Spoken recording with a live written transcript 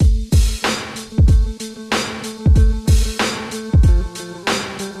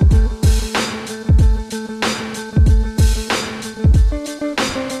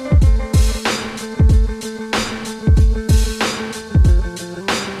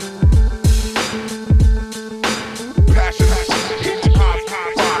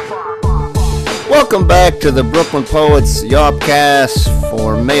Welcome back to the Brooklyn Poets Yawpcast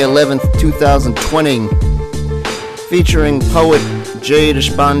for May 11th, 2020, featuring poet Jay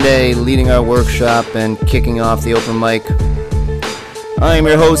Deshpande leading our workshop and kicking off the open mic. I am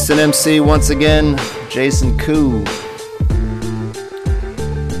your host and MC once again, Jason Koo.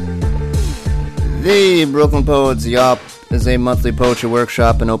 The Brooklyn Poets Yawp is a monthly poetry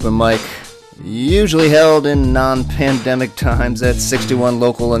workshop and open mic, usually held in non-pandemic times at 61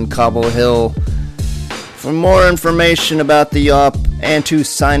 Local in Cobble Hill. For more information about the Yawp and to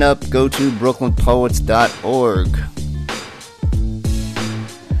sign up, go to brooklynpoets.org.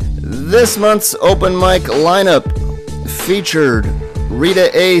 This month's open mic lineup featured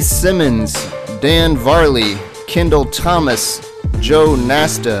Rita A. Simmons, Dan Varley, Kendall Thomas, Joe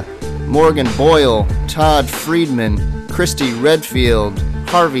Nasta, Morgan Boyle, Todd Friedman, Christy Redfield,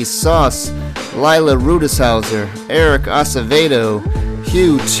 Harvey Sauce, Lila Rudishauser, Eric Acevedo,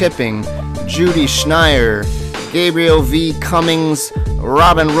 Hugh Tipping, Judy Schneier, Gabriel V. Cummings,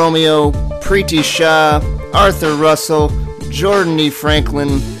 Robin Romeo, Preeti Shah, Arthur Russell, Jordan E.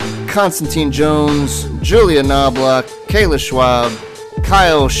 Franklin, Constantine Jones, Julia Knobloch, Kayla Schwab,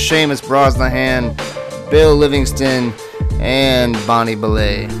 Kyle Seamus Brosnahan, Bill Livingston, and Bonnie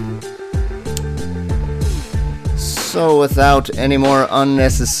Belay. So without any more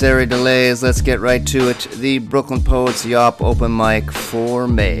unnecessary delays, let's get right to it. The Brooklyn Poets Yawp open mic for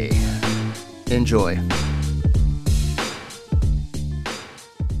May. Enjoy.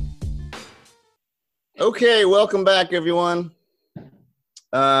 Okay, welcome back, everyone.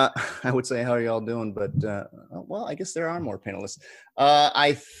 I would say, how are y'all doing? But, well, I guess there are more panelists.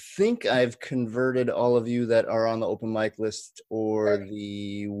 I think I've converted all of you that are on the open mic list or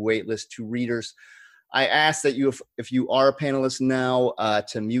the wait list to readers. I ask that you, if you are a panelist now,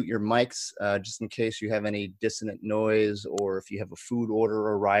 to mute your mics, just in case you have any dissonant noise, or if you have a food order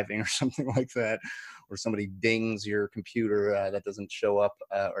arriving or something like that, or somebody dings your computer that doesn't show up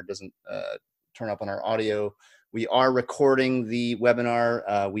or doesn't turn up on our audio. We are recording the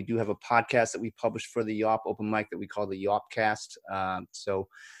webinar. We do have a podcast that we published for the Yawp open mic that we call the Yawpcast. So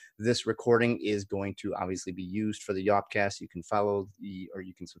this recording is going to obviously be used for the Yawpcast. You can follow or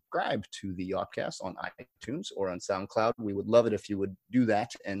you can subscribe to the Yawpcast on iTunes or on SoundCloud. We would love it if you would do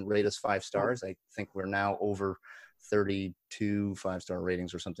that and rate us 5 stars. I think we're now over 32 5-star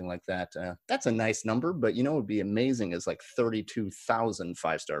ratings or something like that. That's a nice number, but you know, it would be amazing is like 32,000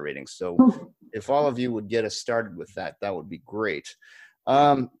 5-star ratings. So if all of you would get us started with that, that would be great.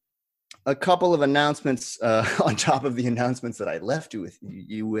 A couple of announcements on top of the announcements that I left you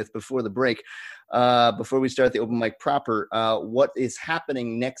with before the break. Before we start the open mic proper, what is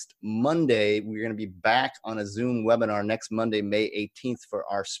happening next Monday? We're going to be back on a Zoom webinar next Monday, May 18th, for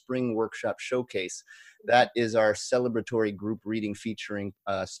our spring workshop showcase. That is our celebratory group reading featuring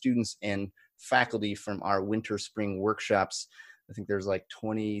students and faculty from our winter spring workshops. I think there's like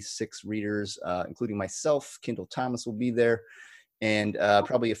 26 readers, including myself. Kendall Thomas will be there. And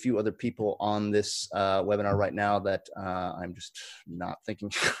probably a few other people on this webinar right now that I'm just not thinking.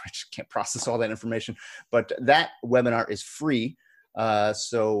 I just can't process all that information. But that webinar is free.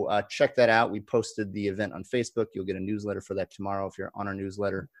 So check that out. We posted the event on Facebook. You'll get a newsletter for that tomorrow if you're on our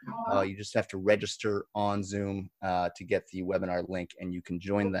newsletter. You just have to register on Zoom to get the webinar link, and you can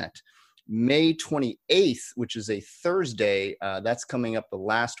join that. May 28th, which is a Thursday, that's coming up the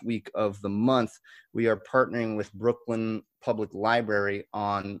last week of the month. We are partnering with Brooklyn Public Library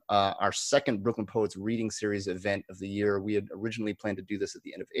on our second Brooklyn Poets Reading Series event of the year. We had originally planned to do this at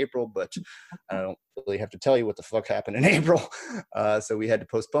the end of April, but I don't really have to tell you what the fuck happened in April. So we had to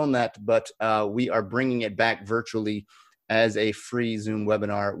postpone that, but we are bringing it back virtually as a free Zoom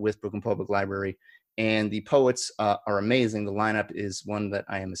webinar with Brooklyn Public Library. And the poets are amazing. The lineup is one that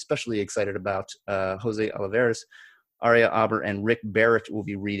I am especially excited about. Jose Olivares, Aria Aber, and Rick Barrett will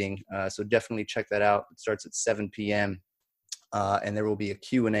be reading. So definitely check that out. It starts at 7 p.m. And there will be a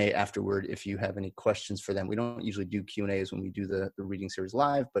Q&A afterward if you have any questions for them. We don't usually do Q&As when we do the reading series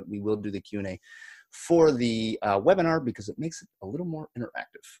live, but we will do the Q&A for the webinar because it makes it a little more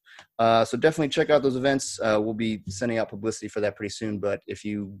interactive. So definitely check out those events. We'll be sending out publicity for that pretty soon, but if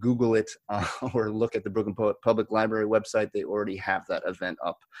you Google it or look at the Brooklyn Public Library website, they already have that event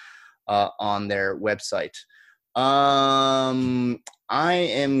up on their website. I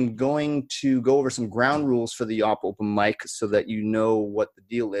am going to go over some ground rules for the Yawp open mic so that you know what the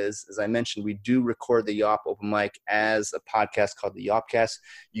deal is. As I mentioned, we do record the Yawp open mic as a podcast called the Yawpcast.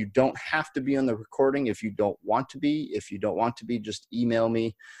 You don't have to be on the recording if you don't want to be. If you don't want to be, just email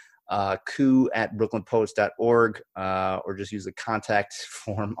me, ku@brooklynpoets.org, or just use the contact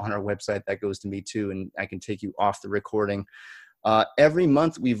form on our website. That goes to me too, and I can take you off the recording. Every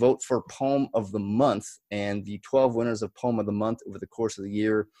month we vote for Poem of the Month, and the 12 winners of Poem of the Month over the course of the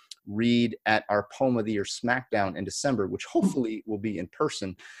year read at our Poem of the Year Smackdown in December, which hopefully will be in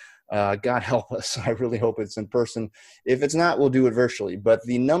person. God help us. I really hope it's in person. If it's not, we'll do it virtually. But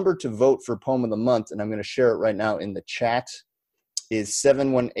the number to vote for Poem of the Month, and I'm going to share it right now in the chat, is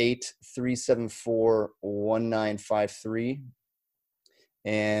 718-374-1953.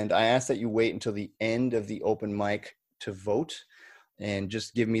 And I ask that you wait until the end of the open mic to vote and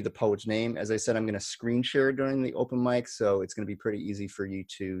just give me the poet's name. As I said, I'm going to screen share during the open mic, so it's going to be pretty easy for you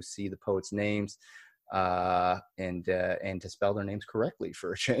to see the poets' names and to spell their names correctly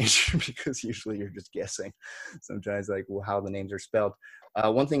for a change, because usually you're just guessing sometimes, like, well, how the names are spelled.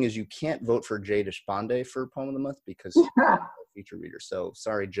 One thing is you can't vote for Jay Deshpande for Poem of the Month because he's a feature reader. So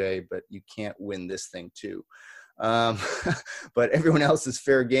sorry, Jay, but you can't win this thing too. But everyone else is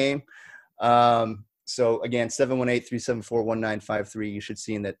fair game. So again, 718-374-1953. You should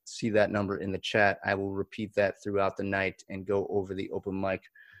see that number in the chat. I will repeat that throughout the night and go over the open mic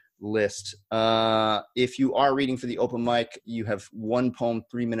list. If you are reading for the open mic, you have one poem,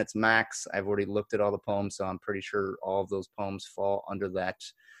 3 minutes max. I've already looked at all the poems, so I'm pretty sure all of those poems fall under that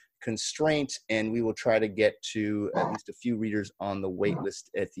constraint, and we will try to get to at least a few readers on the wait list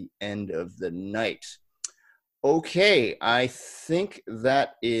at the end of the night. Okay, I think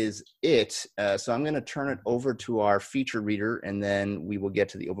that is it. So I'm going to turn it over to our feature reader, and then we will get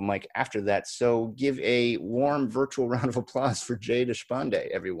to the open mic after that. So give a warm virtual round of applause for Jay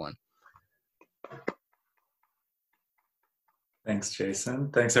Deshpande, everyone. Thanks, Jason.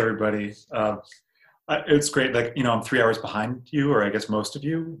 Thanks, everybody. It's great. Like, I'm 3 hours behind you, or I guess most of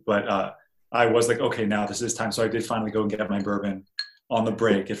you, but I was like, okay, now this is time. So I did finally go and get my bourbon on the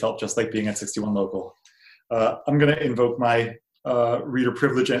break. It felt just like being at 61 Local. I'm going to invoke my reader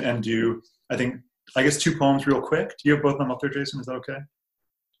privilege and do, I guess 2 poems real quick. Do you have both of them up there, Jason? Is that okay?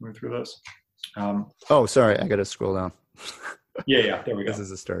 Move through those. Oh, sorry. I got to scroll down. Yeah. There we go. This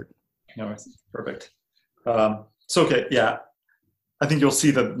is a start. No, it's perfect. So, okay. Yeah. I think you'll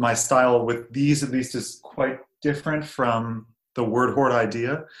see that my style with these, at least, is quite different from the word horde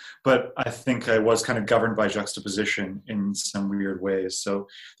idea, but I think I was kind of governed by juxtaposition in some weird ways. So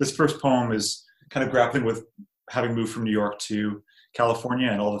this first poem is kind of grappling with having moved from New York to California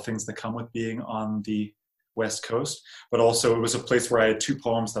and all the things that come with being on the West Coast. But also it was a place where I had 2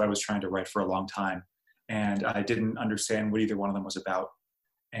 poems that I was trying to write for a long time, and I didn't understand what either one of them was about.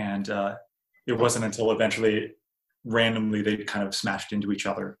 And it wasn't until eventually, randomly, they kind of smashed into each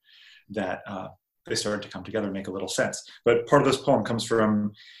other that they started to come together and make a little sense. But part of this poem comes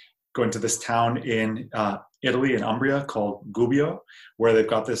from going to this town in Italy, in Umbria, called Gubbio, where they've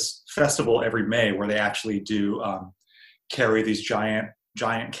got this festival every May where they actually do carry these giant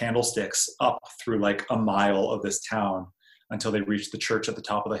candlesticks up through like a mile of this town until they reach the church at the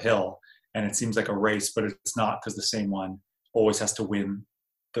top of the hill. And it seems like a race, but it's not, because the same one always has to win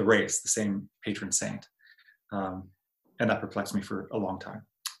the race, the same patron saint. And that perplexed me for a long time.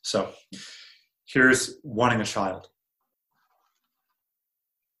 So here's Wanting a Child.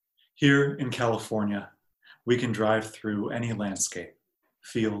 Here in California, we can drive through any landscape,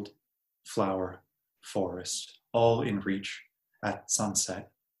 field, flower, forest, all in reach at sunset,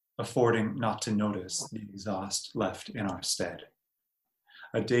 affording not to notice the exhaust left in our stead.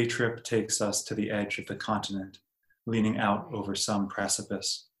 A day trip takes us to the edge of the continent, leaning out over some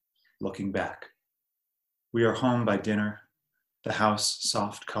precipice, looking back. We are home by dinner, the house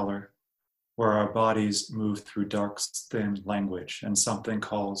soft color, where our bodies move through dark's thin language and something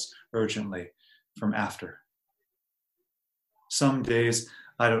calls urgently from after. Some days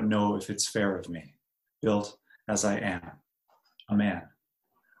I don't know if it's fair of me, built as I am, a man,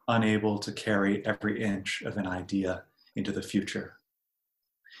 unable to carry every inch of an idea into the future.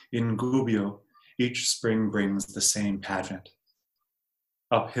 In Gubbio, each spring brings the same pageant.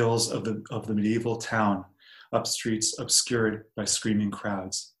 Up hills of the medieval town, up streets obscured by screaming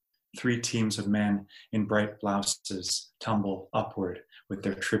crowds, 3 teams of men in bright blouses tumble upward with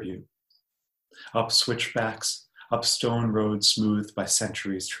their tribute. Up switchbacks, up stone roads smoothed by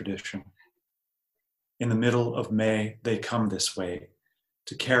centuries' tradition. In the middle of May, they come this way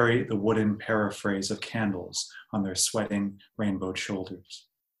to carry the wooden paraphrase of candles on their sweating, rainbowed shoulders.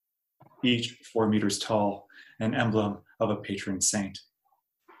 Each 4 meters tall, an emblem of a patron saint.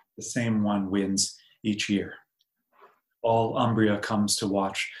 The same one wins each year. All Umbria comes to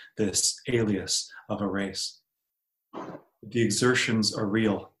watch this alias of a race. The exertions are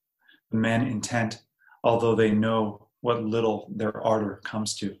real. The men intent, although they know what little their ardor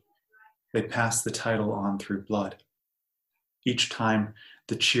comes to. They pass the title on through blood. Each time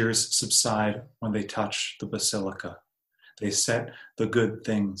the cheers subside when they touch the basilica, they set the good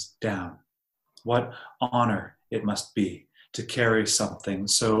things down. What honor it must be to carry something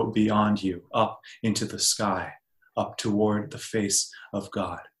so beyond you up into the sky, up toward the face of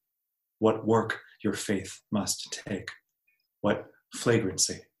God. What work your faith must take. What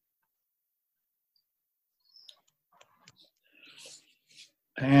flagrancy.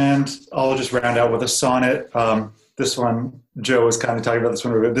 And I'll just round out with a sonnet. This one, Joe was kind of talking about this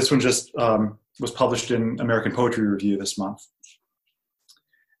one. But this one just was published in American Poetry Review this month.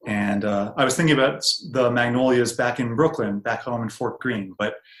 And I was thinking about the magnolias back in Brooklyn, back home in Fort Greene.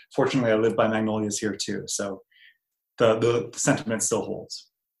 But fortunately, I live by magnolias here too. So the sentiment still holds.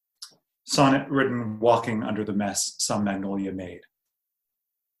 Sonnet written walking under the mess some magnolia made.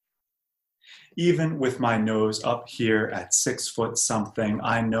 Even with my nose up here at 6 foot something,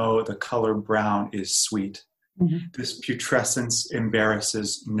 I know the color brown is sweet. Mm-hmm. This putrescence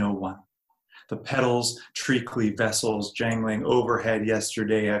embarrasses no one. The petals, treacly vessels jangling overhead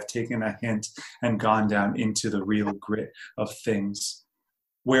yesterday have taken a hint and gone down into the real grit of things.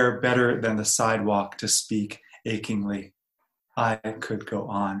 Where better than the sidewalk to speak achingly? I could go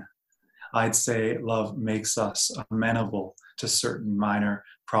on. I'd say love makes us amenable to certain minor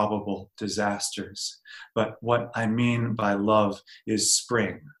probable disasters. But what I mean by love is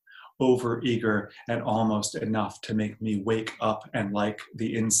spring, overeager and almost enough to make me wake up and like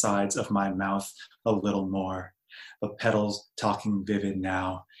the insides of my mouth a little more. The petals talking vivid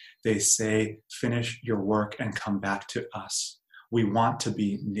now. They say, finish your work and come back to us. We want to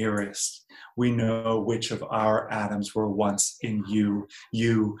be nearest. We know which of our atoms were once in you,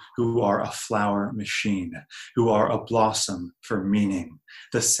 you who are a flower machine, who are a blossom for meaning,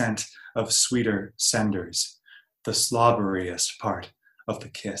 the scent of sweeter senders, the slobberiest part of the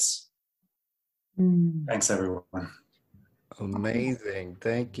kiss. Thanks, everyone. Amazing.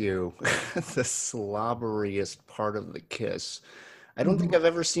 Thank you. The slobberiest part of the kiss. I don't think I've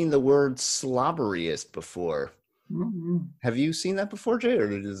ever seen the word slobberiest before. Have you seen that before, Jay?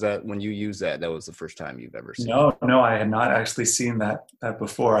 Or is that when you use that was the first time you've ever seen it? No, I had not actually seen that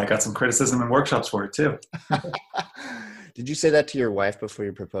before. I got some criticism and workshops for it too. Did you say that to your wife before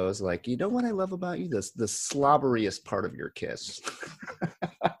you proposed? Like, you know what I love about you? The slobberiest part of your kiss.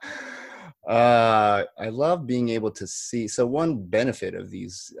 I love being able to see. So one benefit of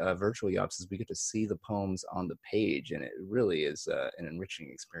these virtual yachts is we get to see the poems on the page, and it really is an enriching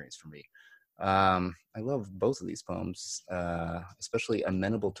experience for me. I love both of these poems, especially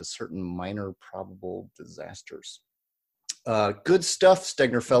amenable to certain minor probable disasters. Good stuff,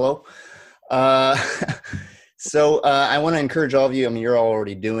 Stegner Fellow. So I want to encourage all of you, I mean, you're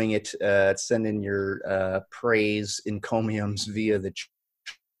already doing it, send in your praise encomiums via the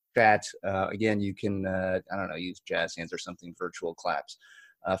chat. Again, you can, I don't know, use jazz hands or something, virtual claps.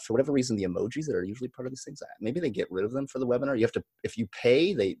 For whatever reason, the emojis that are usually part of these things, maybe they get rid of them for the webinar. You have to, if you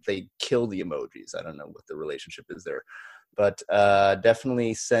pay, they kill the emojis. I don't know what the relationship is there, but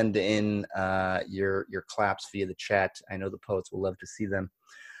definitely send in your claps via the chat. I know the poets will love to see them.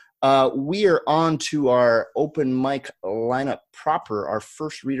 We are on to our open mic lineup proper. Our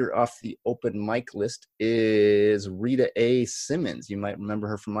first reader off the open mic list is Rita A. Simmons. You might remember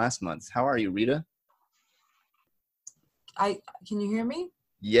her from last month. How are you, Rita? Can you hear me?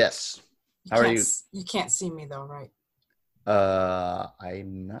 Yes. How are you? You can't see me though, right?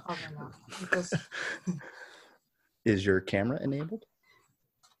 I'm not. Probably not. Because... Is your camera enabled?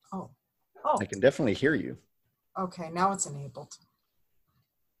 Oh. I can definitely hear you. Okay, now it's enabled.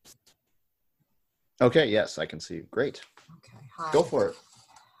 Okay, yes, I can see you. Great. Okay, hi. Go for it.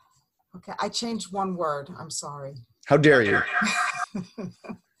 Okay, I changed one word. I'm sorry. How dare you?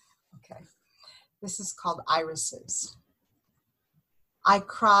 Okay. This is called Irises. I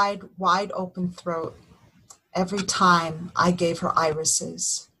cried wide open throat every time I gave her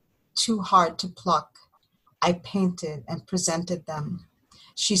irises. Too hard to pluck. I painted and presented them.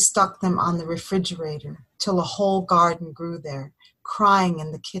 She stuck them on the refrigerator till a whole garden grew there, crying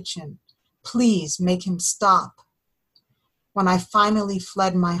in the kitchen. Please make him stop. When I finally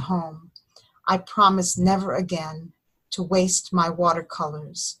fled my home, I promised never again to waste my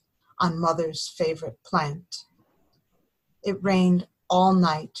watercolors on mother's favorite plant. It rained all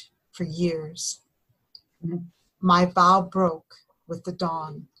night for years. My vow broke with the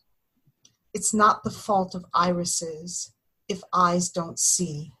dawn. It's not the fault of irises if eyes don't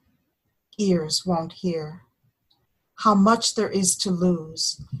see, ears won't hear. How much there is to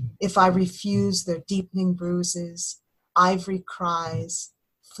lose if I refuse their deepening bruises, ivory cries,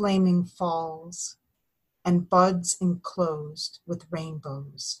 flaming falls, and buds enclosed with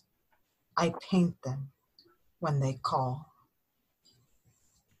rainbows. I paint them when they call.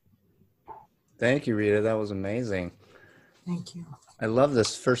 Thank you, Rita. That was amazing. Thank you. I love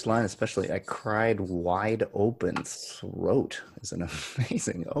this first line, especially. I cried wide open throat is an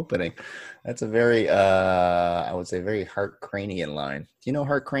amazing opening. That's a very, I would say, very Hart Cranian line. Do you know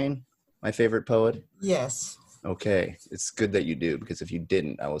Hart Crane, my favorite poet? Yes. Okay, it's good that you do, because if you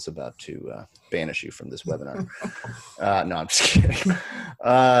didn't, I was about to banish you from this webinar. No, I'm just kidding.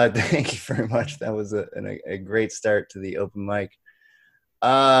 Thank you very much. That was a great start to the open mic.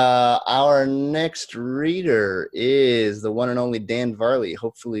 Our next reader is the one and only Dan Varley.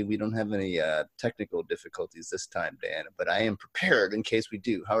 Hopefully we don't have any technical difficulties this time, Dan, but I am prepared in case we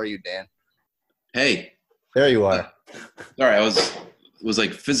do. How are you, Dan? Hey. There you are. Sorry, I was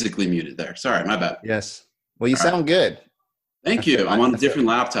like physically muted there. Sorry, my bad. Yes. Well, you sound good. Thank you. I'm on a different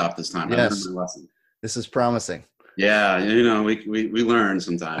laptop this time. Yes. I learned my lesson. This is promising. Yeah, we learn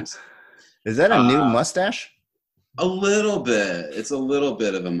sometimes. Is that a new mustache? A little bit. It's a little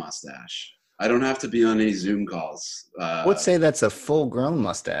bit of a mustache. I don't have to be on any Zoom calls. I would say that's a full-grown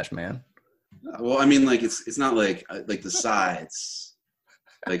mustache, man. Well, I mean, like it's not like the sides.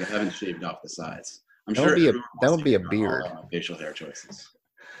 Like I haven't shaved off the sides. I'm sure that would be a beard. All my facial hair choices.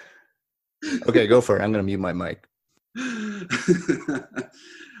 Okay, go for it. I'm going to mute my mic.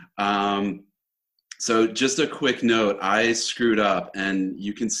 So just a quick note, I screwed up, and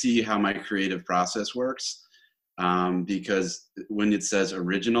you can see how my creative process works, because when it says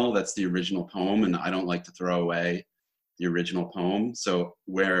original, that's the original poem, and I don't like to throw away the original poem. So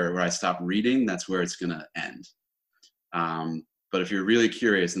where I stop reading, that's where it's going to end. But if you're really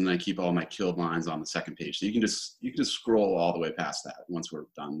curious, and then I keep all my killed lines on the second page, so you can just scroll all the way past that once we're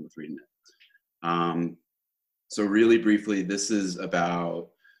done with reading it. So really briefly, this is about,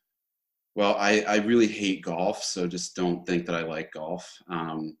 well, I really hate golf, so just don't think that I like golf.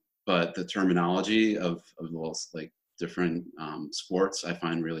 But the terminology of those like different sports I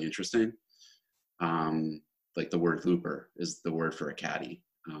find really interesting. Like the word looper is the word for a caddy.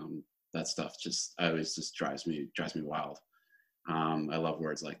 That stuff always drives me wild. I love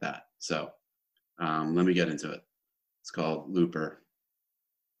words like that. So let me get into it. It's called Looper.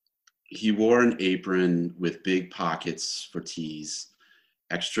 He wore an apron with big pockets for tees,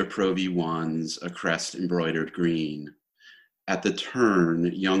 extra Pro V1s, a crest embroidered green. At the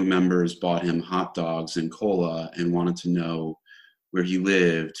turn, young members bought him hot dogs and cola and wanted to know where he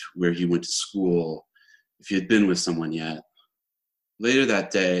lived, where he went to school, if he had been with someone yet. Later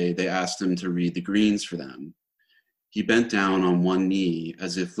that day, they asked him to read the greens for them. He bent down on one knee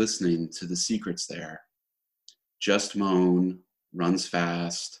as if listening to the secrets there. Just moan, runs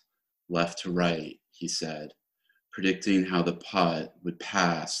fast, left to right, he said, predicting how the putt would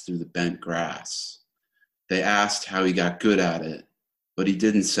pass through the bent grass. They asked how he got good at it, but he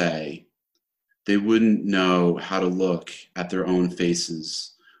didn't say. They wouldn't know how to look at their own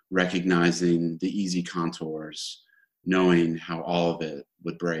faces, recognizing the easy contours, knowing how all of it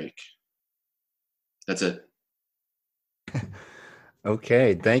would break. That's it.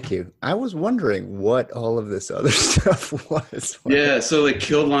 Okay, thank you. I was wondering what all of this other stuff was. Yeah, so like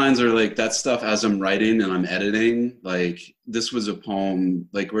killed lines are like that stuff as I'm writing and I'm editing. Like this was a poem,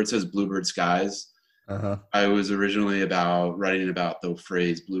 like where it says bluebird skies. Uh-huh. I was originally writing about the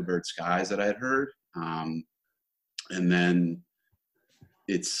phrase bluebird skies that I had heard. And then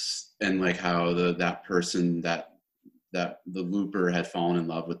like how that person, that the looper had fallen in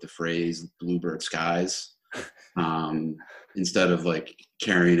love with the phrase bluebird skies. Instead of like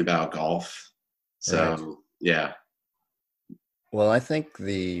caring about golf. So right. Yeah. Well, I think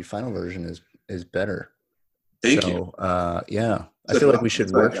the final version is better. Thank you. Yeah. I feel like we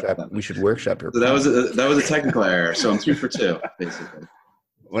should workshop your. So that was a technical error. So I'm 2 for 2, basically.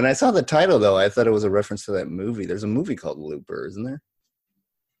 When I saw the title though, I thought it was a reference to that movie. There's a movie called Looper, isn't there?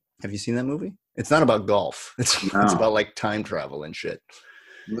 Have you seen that movie? It's not about golf. It's about like time travel and shit.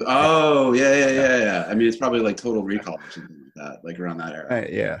 Oh, yeah. I mean, it's probably like Total Recall or something like that, like around that era.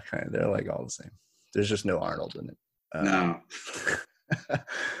 Yeah, kind of. They're like all the same. There's just no Arnold in it. No.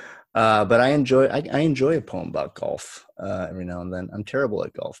 But I enjoy a poem about golf every now and then. I'm terrible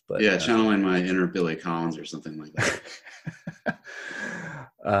at golf, but yeah, channeling my inner Billy Collins or something like that.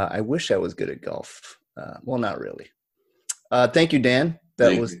 I wish I was good at golf. Well, not really. Thank you, Dan.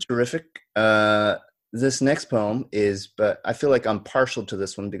 That was terrific. This next poem but I feel like I'm partial to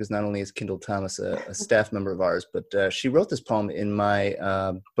this one because not only is Kendall Thomas a staff member of ours, but she wrote this poem in my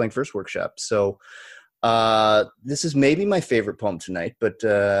Blank Verse workshop. So this is maybe my favorite poem tonight, but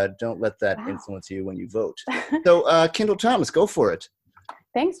don't let that influence you when you vote. So Kendall Thomas, go for it.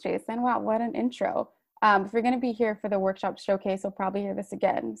 Thanks, Jason. Wow, what an intro. If you're going to be here for the workshop showcase, you'll probably hear this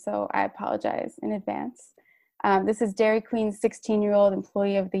again. So I apologize in advance. This is Dairy Queen's 16-year-old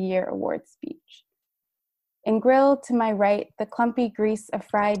Employee of the Year award speech. In grill to my right, the clumpy grease of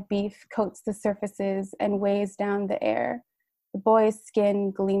fried beef coats the surfaces and weighs down the air. The boy's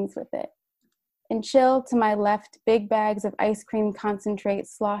skin gleams with it. In chill to my left, big bags of ice cream concentrate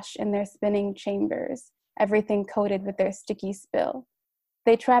slosh in their spinning chambers, everything coated with their sticky spill.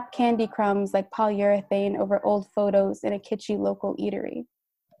 They trap candy crumbs like polyurethane over old photos in a kitschy local eatery.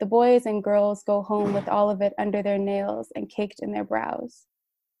 The boys and girls go home with all of it under their nails and caked in their brows.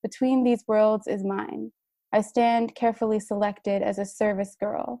 Between these worlds is mine. I stand carefully selected as a service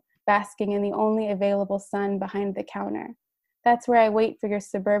girl, basking in the only available sun behind the counter. That's where I wait for your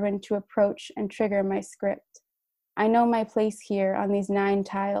Suburban to approach and trigger my script. I know my place here on these 9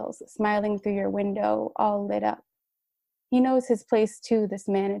 tiles, smiling through your window, all lit up. He knows his place too, this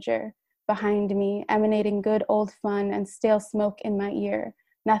manager, behind me, emanating good old fun and stale smoke in my ear,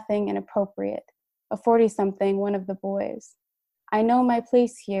 nothing inappropriate. A 40-something, one of the boys. I know my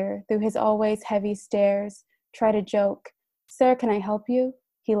place here, through his always heavy stares, try to joke. Sir, can I help you?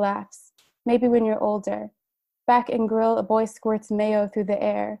 He laughs. Maybe when you're older. Back in grill, a boy squirts mayo through the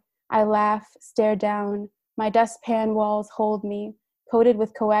air. I laugh, stare down. My dustpan walls hold me, coated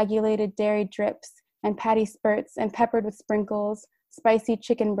with coagulated dairy drips and patty spurts and peppered with sprinkles, spicy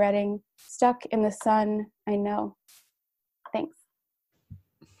chicken breading, stuck in the sun, I know. Thanks.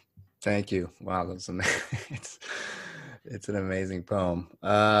 Thank you. Wow, that's amazing. It's an amazing poem.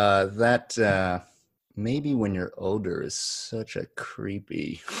 Maybe when you're older is such a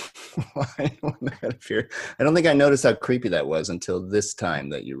creepy line. I don't think I noticed how creepy that was until this time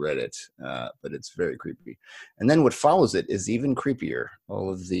that you read it, but it's very creepy. And then what follows it is even creepier. All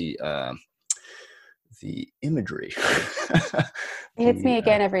of the imagery. It hits me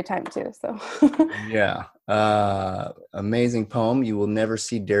again every time too. So yeah, amazing poem. You will never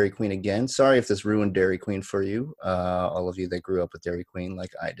see Dairy Queen again. Sorry if this ruined Dairy Queen for you, all of you that grew up with Dairy Queen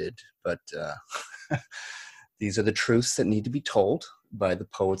like I did. But these are the truths that need to be told by the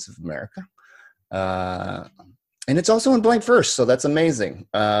poets of America. And it's also in blank verse, so that's amazing,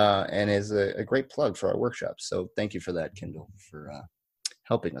 and is a great plug for our workshops. So thank you for that, Kindle, for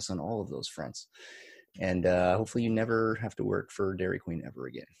helping us on all of those fronts. And hopefully you never have to work for Dairy Queen ever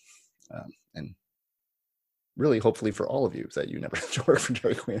again. And really, hopefully for all of you, that you never have to work for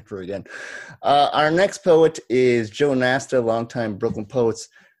Dairy Queen ever again. Our next poet is Joe Nasta, longtime Brooklyn Poets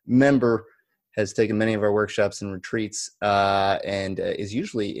member, has taken many of our workshops and retreats, and is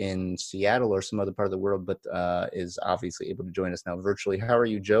usually in Seattle or some other part of the world, but is obviously able to join us now virtually. How are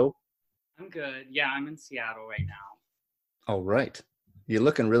you, Joe? I'm good. Yeah, I'm in Seattle right now. All right. You're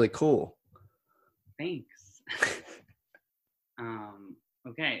looking really cool. Thanks.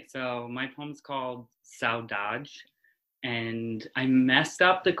 Okay, so my poem's called Saudade, and I messed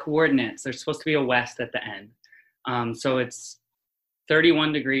up the coordinates. There's supposed to be a west at the end. So it's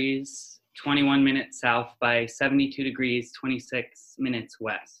 31 degrees, 21 minutes south by 72 degrees, 26 minutes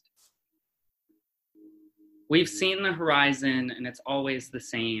west. We've seen the horizon and it's always the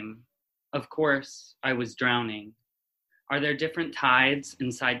same. Of course, I was drowning. Are there different tides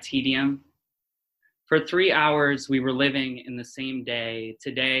inside tedium? For 3 hours, we were living in the same day.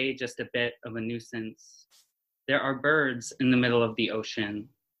 Today, just a bit of a nuisance. There are birds in the middle of the ocean.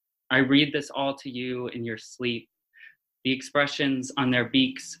 I read this all to you in your sleep. The expressions on their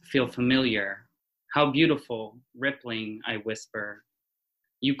beaks feel familiar. How beautiful, rippling, I whisper.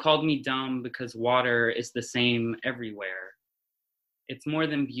 You called me dumb because water is the same everywhere. It's more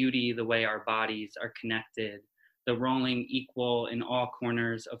than beauty the way our bodies are connected, the rolling equal in all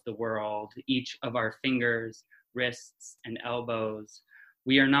corners of the world, each of our fingers, wrists, and elbows.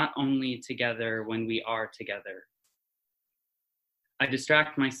 We are not only together when we are together. I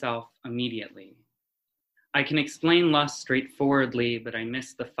distract myself immediately. I can explain lust straightforwardly, but I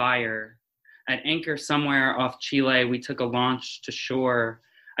miss the fire. At anchor somewhere off Chile, we took a launch to shore.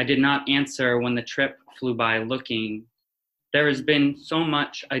 I did not answer when the trip flew by looking. There has been so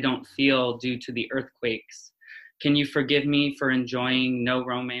much I don't feel due to the earthquakes. Can you forgive me for enjoying no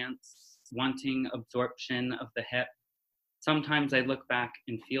romance, wanting absorption of the hip? Sometimes I look back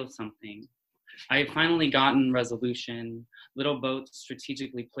and feel something. I have finally gotten resolution, little boats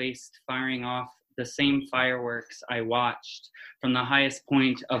strategically placed, firing off the same fireworks I watched from the highest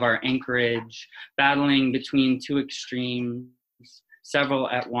point of our anchorage, battling between two extremes, several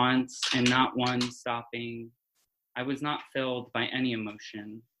at once and not one stopping. I was not filled by any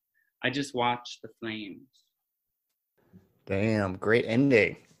emotion. I just watched the flames. Damn, great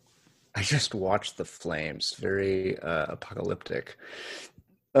ending. I just watched the flames. Very apocalyptic.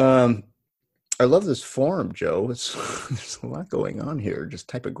 I love this form, Joe. There's a lot going on here, just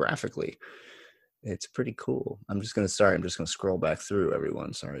typographically. It's pretty cool. I'm just going to scroll back through,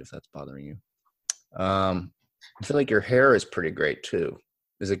 everyone. Sorry if that's bothering you. I feel like your hair is pretty great too.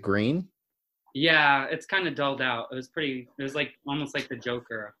 Is it green? Yeah, it's kind of dulled out. It was like almost like the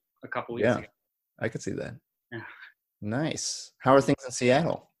Joker a couple weeks ago. I could see that. Yeah. Nice. How are things in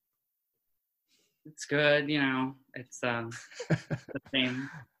Seattle? It's good, it's the same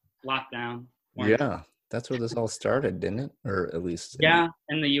lockdown. Yeah, that's where this all started, didn't it? Or at least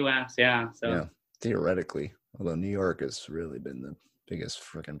in the US, yeah. So yeah, theoretically, although New York has really been the biggest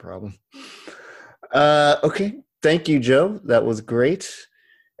freaking problem. Okay, thank you, Joe. That was great,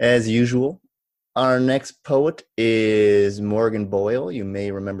 as usual. Our next poet is Morgan Boyle. You may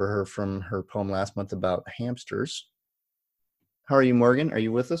remember her from her poem last month about hamsters. How are you, Morgan? Are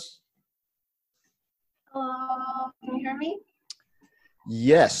you with us? Hello, can you hear me?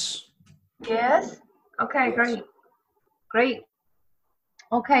 Yes. Yes? Okay, great.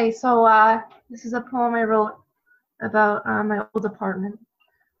 Okay, so this is a poem I wrote about my old apartment.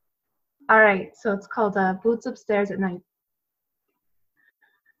 All right, so it's called Boots Upstairs at Night.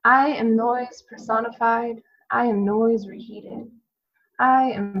 I am noise personified. I am noise reheated.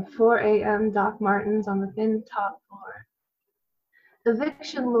 I am 4 a.m. Doc Martens on the thin top floor.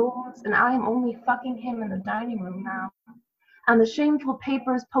 Eviction looms, and I am only fucking him in the dining room now. And the shameful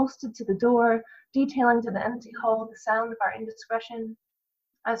papers posted to the door, detailing to the empty hall the sound of our indiscretion,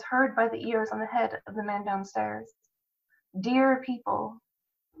 as heard by the ears on the head of the man downstairs. Dear people,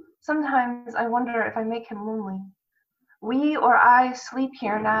 sometimes I wonder if I make him lonely. We or I sleep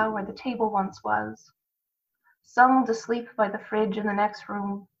here now where the table once was. Some to sleep by the fridge in the next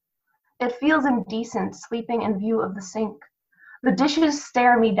room. It feels indecent sleeping in view of the sink. The dishes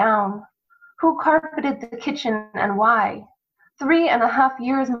stare me down. Who carpeted the kitchen and why? 3.5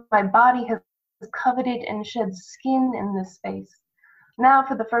 years my body has coveted and shed skin in this space. Now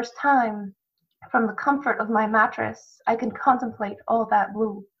for the first time, from the comfort of my mattress, I can contemplate all that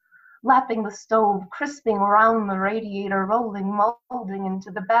blue. Lapping the stove, crisping around the radiator, rolling, molding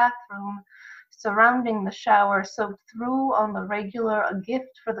into the bathroom, surrounding the shower, soaked through on the regular, a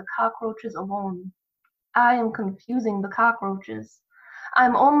gift for the cockroaches alone. I am confusing the cockroaches.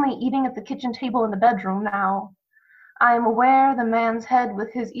 I'm only eating at the kitchen table in the bedroom now. I am aware the man's head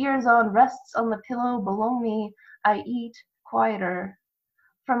with his ears on rests on the pillow below me. I eat quieter.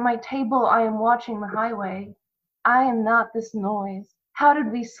 From my table I am watching the highway. I am not this noise. How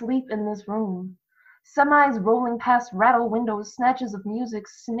did we sleep in this room? Semis rolling past rattle windows, snatches of music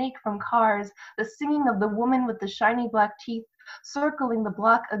snake from cars, the singing of the woman with the shiny black teeth, circling the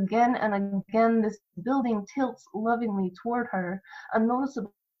block again and again. This building tilts lovingly toward her, a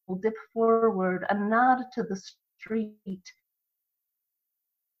noticeable dip forward, a nod to the street.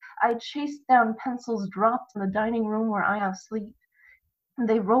 I chase down pencils dropped in the dining room where I have sleep.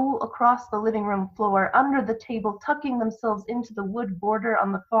 They roll across the living room floor, under the table, tucking themselves into the wood border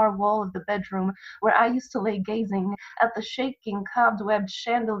on the far wall of the bedroom, where I used to lay gazing at the shaking, cobwebbed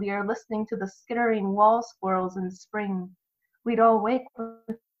chandelier, listening to the skittering wall squirrels in spring. We'd all wake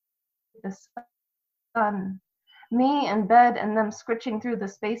with the sun. Me in bed and them scritching through the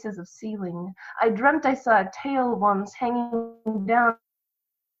spaces of ceiling. I dreamt I saw a tail once hanging down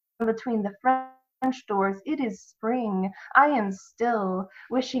between the French doors. It is spring. I am still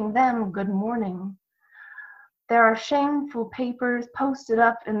wishing them good morning. There are shameful papers posted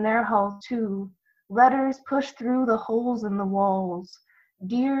up in their hall too. Letters pushed through the holes in the walls.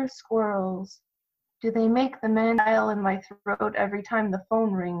 Dear squirrels, do they make the man dial in my throat every time the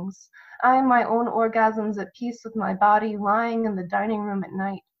phone rings? I am my own orgasms at peace with my body, lying in the dining room at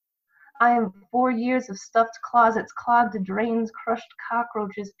night. I am 4 years of stuffed closets, clogged drains, crushed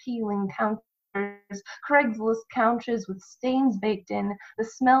cockroaches, peeling counters, Craigslist couches with stains baked in, the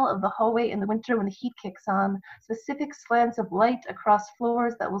smell of the hallway in the winter when the heat kicks on, specific slants of light across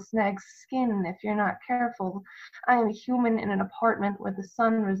floors that will snag skin if you're not careful. I am a human in an apartment where the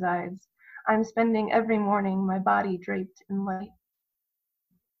sun resides. I'm spending every morning my body draped in light.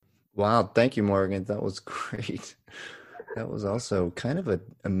 Wow, thank you, Morgan. That was great. That was also kind of an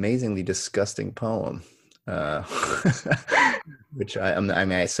amazingly disgusting poem, which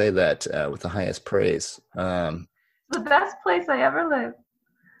I say that with the highest praise. The best place I ever lived.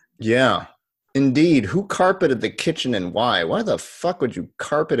 Yeah, indeed. Who carpeted the kitchen and why? Why the fuck would you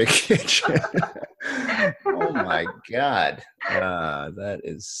carpet a kitchen? Oh my God. That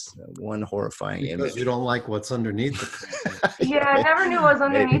is one horrifying image. Because you don't like what's underneath it. Yeah, I never knew what was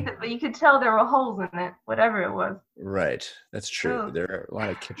underneath it, but you could tell there were holes in it, whatever it was. Right. That's true. Oh. There are a lot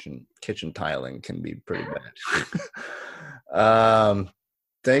of kitchen tiling can be pretty bad.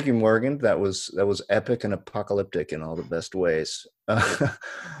 Thank you, Morgan. That was epic and apocalyptic in all the best ways.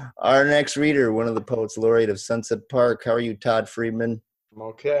 Our next reader, one of the poets laureate of Sunset Park. How are you, Todd Friedman? I'm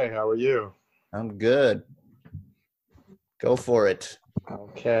okay. How are you? I'm good. Go for it.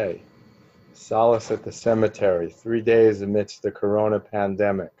 Okay. Solace at the cemetery, 3 days amidst the corona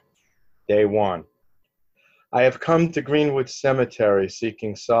pandemic. Day 1. I have come to Greenwood Cemetery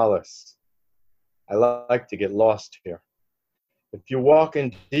seeking solace. I like to get lost here. If you walk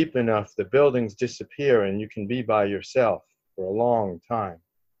in deep enough, the buildings disappear and you can be by yourself for a long time.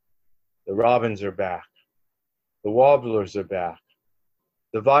 The robins are back. The warblers are back.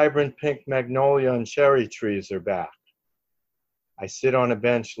 The vibrant pink magnolia and cherry trees are back. I sit on a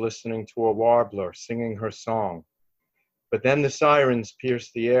bench listening to a warbler singing her song. But then the sirens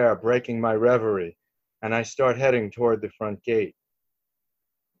pierce the air, breaking my reverie, and I start heading toward the front gate.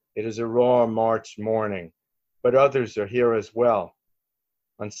 It is a raw March morning, but others are here as well.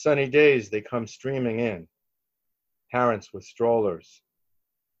 On sunny days, they come streaming in. Parents with strollers.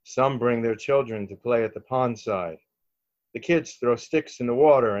 Some bring their children to play at the pond side. The kids throw sticks in the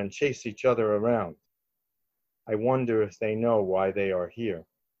water and chase each other around. I wonder if they know why they are here.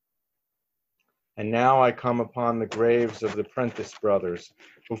 And now I come upon the graves of the Prentice brothers,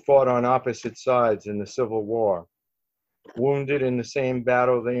 who fought on opposite sides in the Civil War, wounded in the same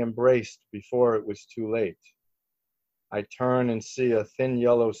battle they embraced before it was too late. I turn and see a thin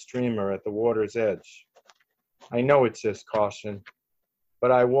yellow streamer at the water's edge. I know it says caution,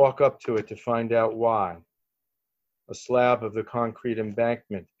 but I walk up to it to find out why. A slab of the concrete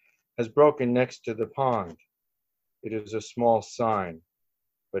embankment has broken next to the pond. It is a small sign,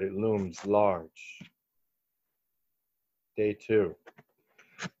 but it looms large. Day 2.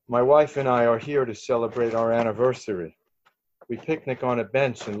 My wife and I are here to celebrate our anniversary. We picnic on a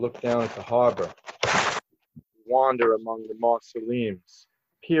bench and look down at the harbor. We wander among the mausoleums,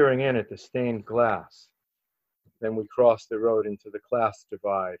 peering in at the stained glass. Then we cross the road into the class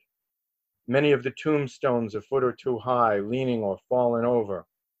divide. Many of the tombstones a foot or two high, leaning or fallen over.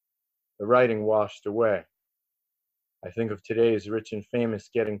 The writing washed away. I think of today's rich and famous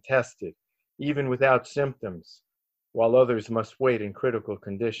getting tested, even without symptoms, while others must wait in critical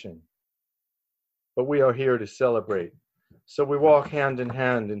condition. But we are here to celebrate, so we walk hand in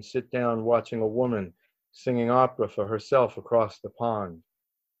hand and sit down watching a woman singing opera for herself across the pond.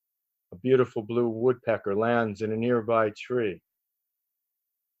 A beautiful blue woodpecker lands in a nearby tree.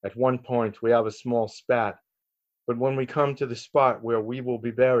 At one point, we have a small spat, but when we come to the spot where we will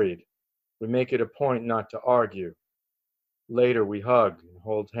be buried, we make it a point not to argue. Later, we hug and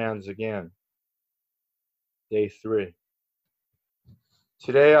hold hands again. Day 3.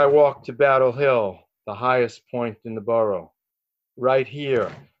 Today, I walk to Battle Hill, the highest point in the borough. Right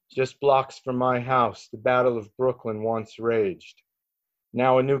here, just blocks from my house, the Battle of Brooklyn once raged.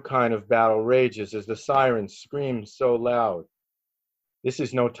 Now a new kind of battle rages as the sirens scream so loud. This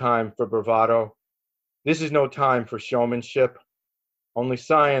is no time for bravado. This is no time for showmanship. Only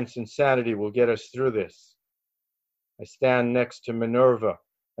science and sanity will get us through this. I stand next to Minerva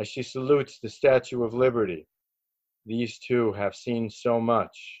as she salutes the Statue of Liberty. These two have seen so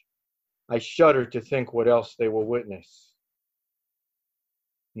much. I shudder to think what else they will witness.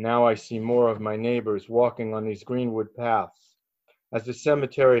 Now I see more of my neighbors walking on these Greenwood paths, as the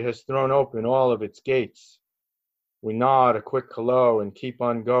cemetery has thrown open all of its gates. We nod a quick hello and keep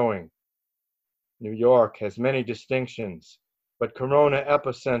on going. New York has many distinctions, but Corona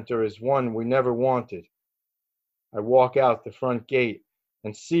epicenter is one we never wanted. I walk out the front gate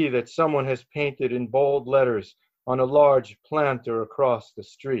and see that someone has painted in bold letters on a large planter across the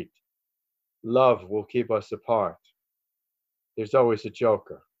street. Love will keep us apart. There's always a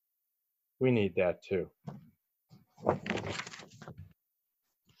joker. We need that too.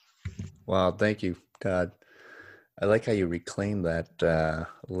 Wow, thank you, Todd. I like how you reclaim that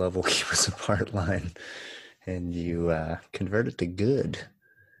love will keep us apart line and you convert it to good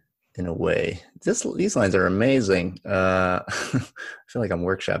in a way. These lines are amazing. I feel like I'm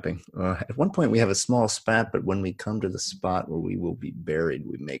workshopping. At one point we have a small spat, but when we come to the spot where we will be buried,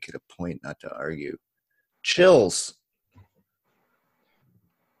 we make it a point not to argue. Chills.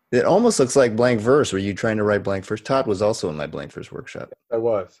 It almost looks like blank verse. Were you trying to write blank verse? Todd was also in my blank verse workshop. I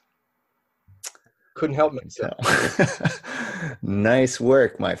was. Couldn't help myself. Nice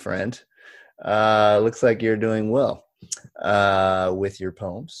work, my friend. Looks like you're doing well with your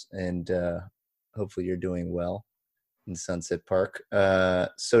poems, and hopefully you're doing well in Sunset Park.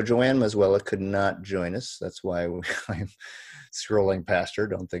 So Joanne Mazuela could not join us. That's why I'm scrolling past her.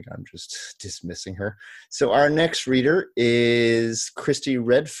 Don't think I'm just dismissing her. So our next reader is Christy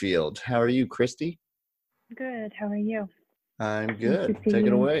Redfield. How are you, Christy? Good. How are you? I'm good. Nice to see Take it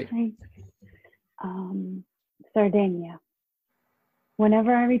you. away. Thanks. Sardinia.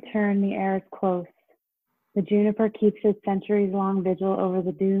 Whenever I return, the air is close. The juniper keeps its centuries-long vigil over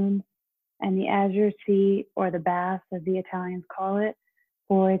the dunes, and the azure sea, or the bath, as the Italians call it,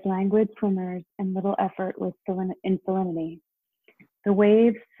 buoys languid swimmers in little effort in salinity. The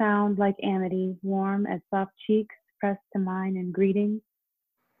waves sound like amity, warm as soft cheeks pressed to mine in greeting.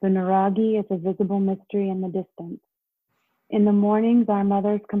 The Nuraghi is a visible mystery in the distance. In the mornings, our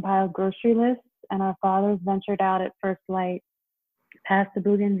mothers compiled grocery lists, and our fathers ventured out at first light, past the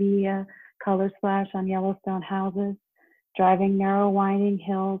bougainvillea color splash on Yellowstone houses, driving narrow winding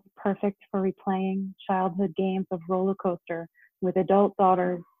hills perfect for replaying childhood games of roller coaster with adult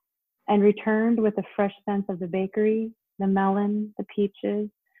daughters, and returned with a fresh sense of the bakery, the melon, the peaches,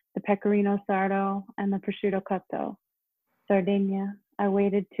 the pecorino sardo, and the prosciutto cotto. Sardinia, I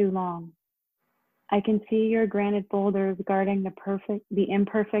waited too long. I can see your granite boulders guarding the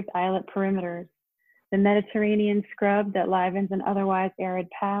imperfect islet perimeters, the Mediterranean scrub that livens an otherwise arid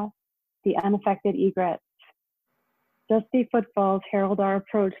path, the unaffected egrets. Dusty footfalls herald our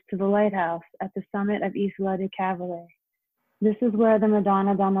approach to the lighthouse at the summit of Isla de Cavale. This is where the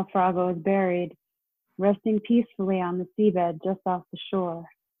Madonna del Naufrago is buried, resting peacefully on the seabed just off the shore,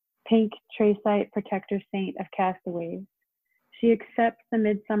 pink tracite protector saint of castaways. She accepts the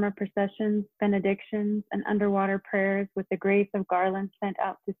midsummer processions, benedictions, and underwater prayers with the grace of garlands sent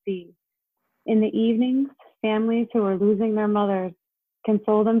out to sea. In the evenings, families who are losing their mothers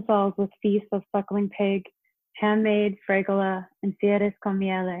console themselves with feasts of suckling pig, handmade fregola, and fieres con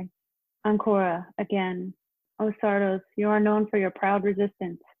miele. Ancora, again. O Sardos, you are known for your proud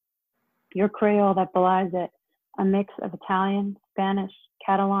resistance, your Creole that belies it, a mix of Italian, Spanish,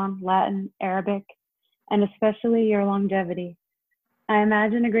 Catalan, Latin, Arabic, and especially your longevity. I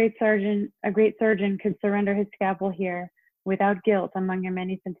imagine a great surgeon could surrender his scalpel here without guilt among your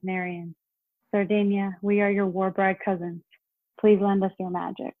many centenarians. Sardinia, we are your war bride cousins. Please lend us your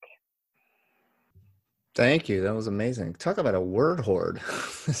magic. Thank you. That was amazing. Talk about a word hoard.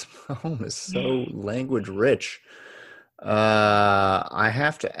 This poem is so language rich. I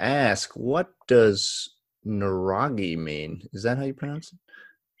have to ask, what does Nuraghi mean? Is that how you pronounce it?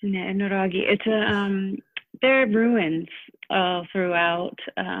 Nuraghi. It's there are ruins all throughout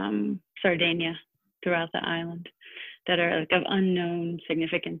Sardinia, throughout the island, that are like of unknown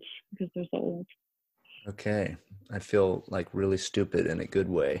significance because they're so old. Okay. I feel like really stupid in a good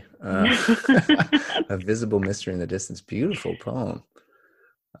way. A visible mystery in the distance. Beautiful poem.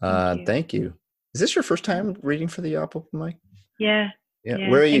 Thank you. Is this your first time reading for the Yawp Open Mic? Yeah.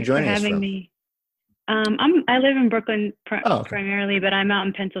 Where are you joining us from? Me. I live in Brooklyn primarily, but I'm out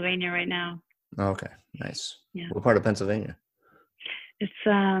in Pennsylvania right now. Okay, nice. Yeah. What part of Pennsylvania? It's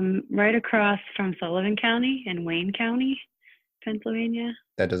right across from Sullivan County and Wayne County, Pennsylvania.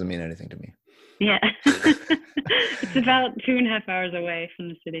 That doesn't mean anything to me. Yeah. It's about 2.5 hours away from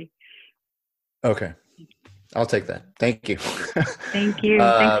the city. Okay. I'll take that. Thank you. Thank you.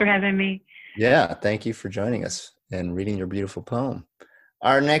 Thanks for having me. Yeah, thank you for joining us and reading your beautiful poem.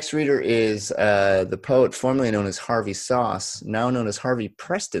 Our next reader is the poet formerly known as Harvey Sauce, now known as Harvey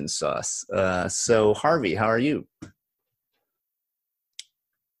Preston Sauce. So, Harvey, how are you?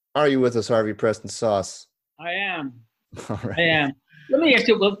 Are you with us, Harvey Preston Sauce? I am. All right. I am. Let me ask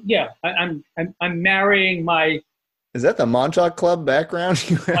you. Well, yeah, I'm marrying my. Is that the Montauk Club background?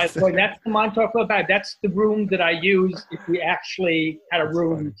 That's the Montauk Club. That's the room that I use if we actually had a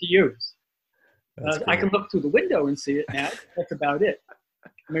room to use. I can look through the window and see it now. That's about it.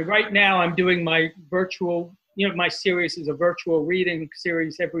 I mean, right now I'm doing my virtual. My series is a virtual reading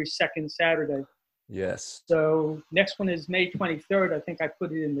series every second Saturday. Yes. So next one is May 23rd. I think I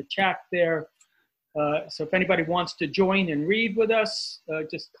put it in the chat there. So if anybody wants to join and read with us,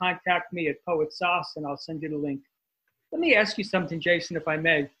 just contact me at Poet Sauce and I'll send you the link. Let me ask you something, Jason, if I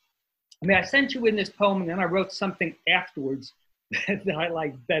may. I sent you in this poem and then I wrote something afterwards that I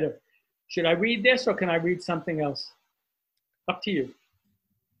like better. Should I read this or can I read something else? Up to you.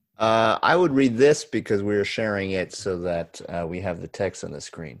 I would read this because we're sharing it so that we have the text on the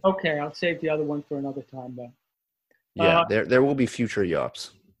screen. Okay, I'll save the other one for another time then. Yeah, there will be future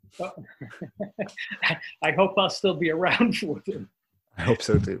Yawps. I hope I'll still be around for them. I hope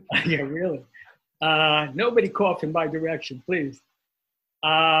so too. Yeah, really. Nobody cough in my direction, please.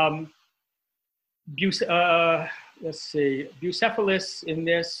 Let's see. Bucephalus in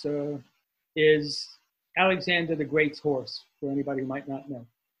this is Alexander the Great's horse, for anybody who might not know.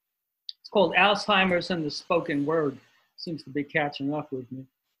 It's called Alzheimer's and the Spoken Word. Seems to be catching up with me.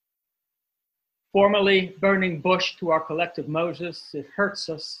 Formerly burning bush to our collective Moses, it hurts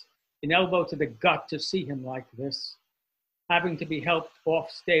us, an elbow to the gut to see him like this, having to be helped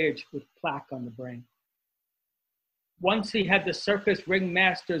off stage with plaque on the brain. Once he had the circus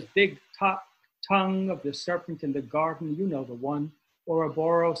ringmaster's big top tongue of the serpent in the garden, you know the one,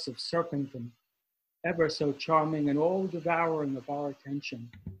 Ouroboros of serpentine, ever so charming and all devouring of our attention.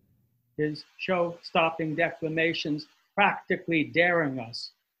 His show-stopping declamations practically daring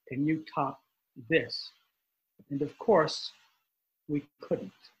us, can you top this? And of course, we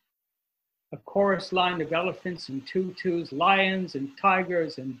couldn't. A chorus line of elephants and tutus, lions and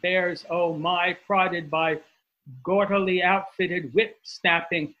tigers and bears, oh my, prodded by gaudily outfitted,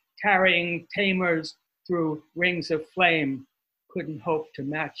 whip-snapping, carrying tamers through rings of flame, couldn't hope to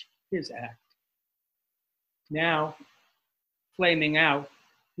match his act. Now, flaming out,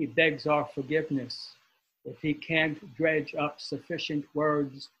 he begs our forgiveness if he can't dredge up sufficient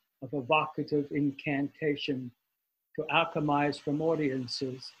words of evocative incantation to alchemize from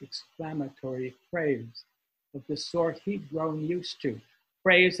audiences exclamatory praise of the sort he'd grown used to,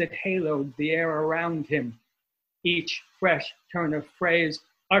 praise that haloed the air around him, each fresh turn of phrase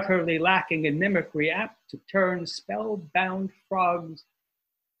utterly lacking in mimicry, apt to turn spellbound frogs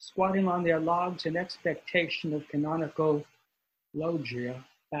squatting on their logs in expectation of canonical logia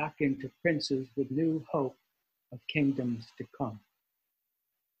back into princes with new hope of kingdoms to come.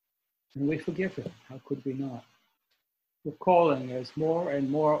 And we forgive him, how could we not? Recalling as more and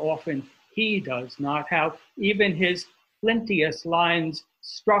more often he does not, how even his flintiest lines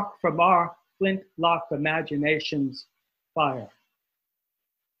struck from our flintlock imaginations fire.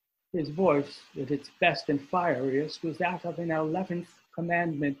 His voice, at its best and fieriest, was that of an 11th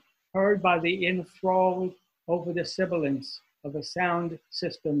commandment heard by the enthralled over the sibilance of a sound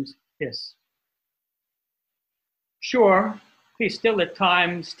system's hiss. Sure, he still at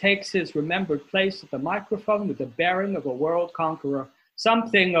times takes his remembered place at the microphone with the bearing of a world conqueror,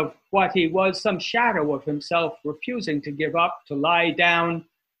 something of what he was, some shadow of himself, refusing to give up, to lie down,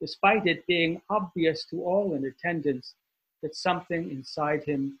 despite it being obvious to all in attendance that something inside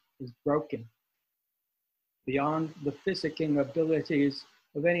him is broken, beyond the physicking abilities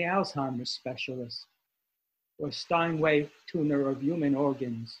of any Alzheimer's specialist or Steinway tuner of human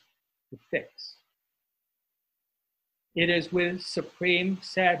organs to fix. It is with supreme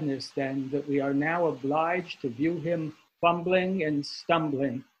sadness, then, that we are now obliged to view him fumbling and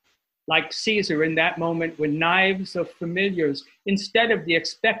stumbling, like Caesar in that moment when knives of familiars, instead of the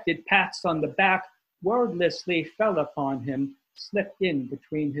expected pats on the back, wordlessly fell upon him, slipped in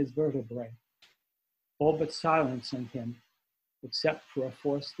between his vertebrae, all but silencing him, except for a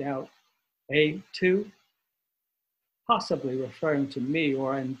forced doubt. A2? Possibly referring to me,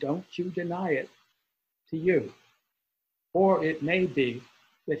 or, and don't you deny it, to you. Or it may be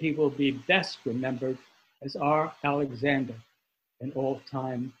that he will be best remembered as our Alexander, an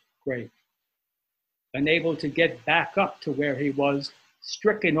all-time great. Unable to get back up to where he was,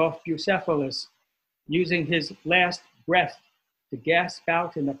 stricken off Bucephalus, using his last breath to gasp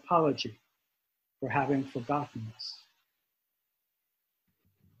out an apology for having forgotten us.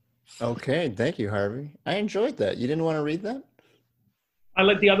 Okay, thank you, Harvey. I enjoyed that. You didn't want to read that? I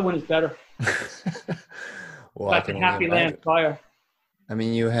like the other one is better. Well, like the Happy Land Fire. I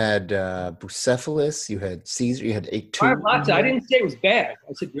mean, you had Bucephalus, you had Caesar, you had A2. I didn't say it was bad.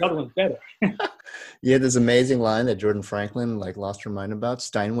 I said the other one's better. You had this amazing line that Jordan Franklin lost her mind about,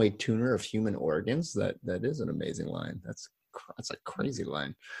 Steinway tuner of human organs. That is an amazing line. That's a crazy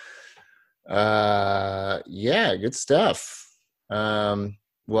line. Yeah, good stuff.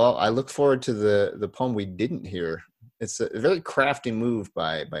 Well, I look forward to the poem we didn't hear. It's a very crafty move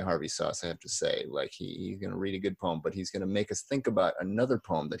by Harvey Sauce, I have to say. Like he's going to read a good poem, but he's going to make us think about another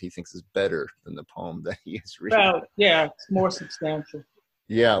poem that he thinks is better than the poem that he is reading. Well, yeah, it's more substantial.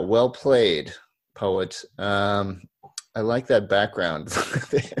 Yeah, well played, poet. I like that background.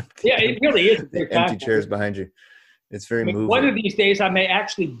 Yeah, it really is. The empty chairs behind you. It's very moving. One of these days I may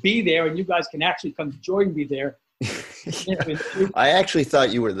actually be there and you guys can actually come join me there. Yeah. I actually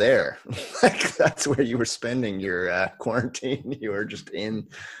thought you were there. Like that's where you were spending your quarantine. You were just in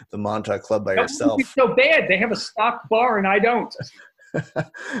the Montauk Club by yourself. It's so bad. They have a stock bar and I don't.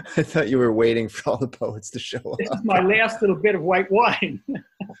 I thought you were waiting for all the poets to show up. This is my last little bit of white wine.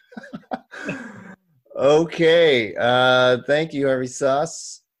 Okay. Thank you, Harvey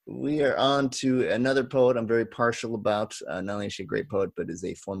Sauce. We are on to another poet I'm very partial about. Not only is she a great poet, but is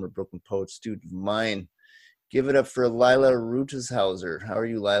a former Brooklyn Poet student of mine. Give it up for Lila Ruteshauser. How are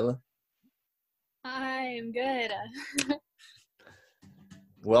you, Lila? I am good.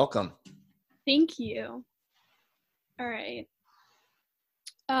 Welcome. Thank you. All right.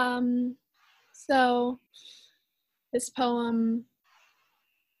 So this poem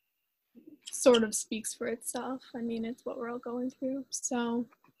sort of speaks for itself. I mean, it's what we're all going through. So,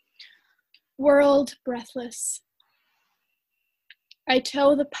 world breathless. I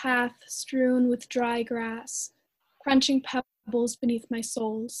toe the path strewn with dry grass, crunching pebbles pebbles beneath my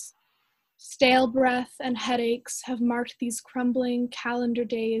soles. Stale breath and headaches have marked these crumbling calendar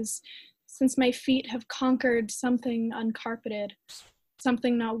days since my feet have conquered something uncarpeted,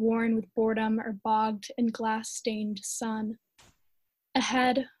 something not worn with boredom or bogged in glass-stained sun.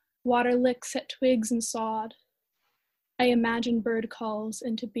 Ahead, water licks at twigs and sod. I imagine bird calls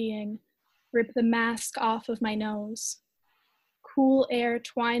into being, rip the mask off of my nose. Cool air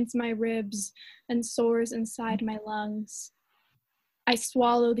twines my ribs and soars inside my lungs. I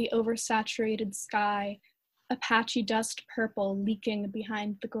swallow the oversaturated sky, a patchy dust purple leaking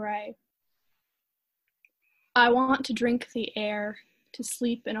behind the gray. I want to drink the air, to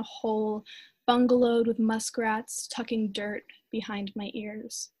sleep in a hole bungalowed with muskrats tucking dirt behind my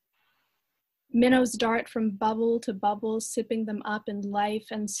ears. Minnows dart from bubble to bubble, sipping them up in life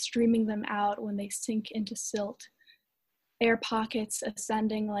and streaming them out when they sink into silt. Air pockets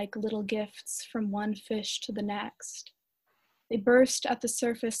ascending like little gifts from one fish to the next. They burst at the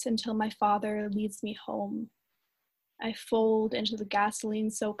surface until my father leads me home. I fold into the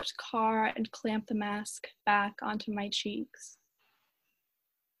gasoline-soaked car and clamp the mask back onto my cheeks.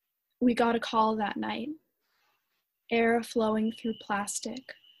 We got a call that night. Air flowing through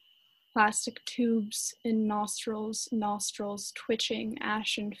plastic tubes in nostrils, twitching,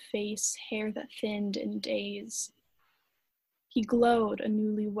 ashen face, hair that thinned in days. He glowed a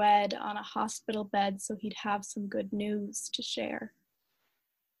newlywed on a hospital bed so he'd have some good news to share.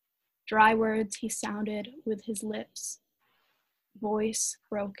 Dry words he sounded with his lips. Voice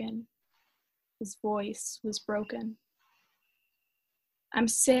broken. His voice was broken. I'm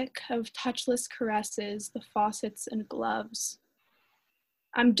sick of touchless caresses, the faucets and gloves.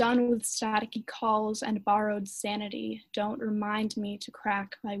 I'm done with staticky calls and borrowed sanity. Don't remind me to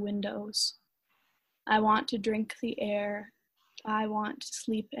crack my windows. I want to drink the air. I want to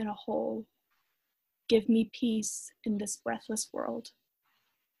sleep in a hole. Give me peace in this breathless world.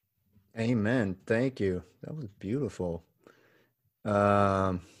 Amen. Thank you. That was beautiful.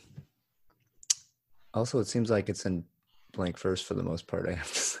 Also, it seems like it's in blank verse for the most part, I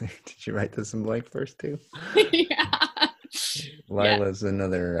have to say. Did you write this in blank verse too? Yeah. Lila's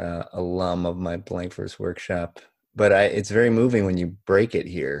another alum of my blank verse workshop. But it's very moving when you break it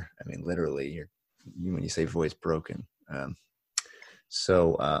here. I mean, literally, when you say voice broken.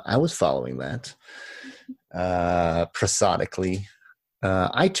 So I was following that prosodically.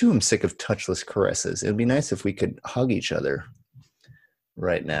 I too am sick of touchless caresses. It would be nice if we could hug each other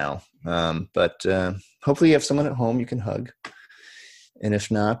right now. But hopefully you have someone at home you can hug. And if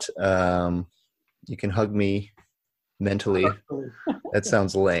not, you can hug me mentally. That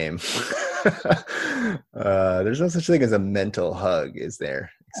sounds lame. There's no such thing as a mental hug, is there?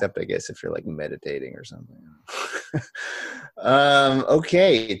 Except I guess if you're like meditating or something.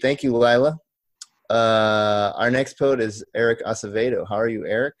 Okay, thank you, Lila. Our next poet is Eric Acevedo. How are you,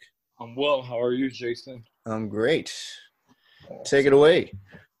 Eric? I'm well. How are you, Jason? I'm great. Take it away.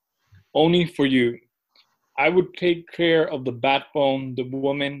 Only for you. I would take care of the backbone, the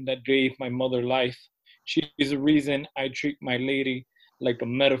woman that gave my mother life. She is the reason I treat my lady like a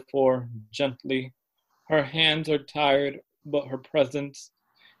metaphor, gently. Her hands are tired, but her presence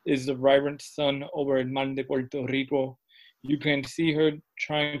is the vibrant sun over El Mar de Puerto Rico. You can see her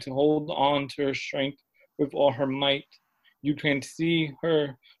trying to hold on to her strength with all her might. You can see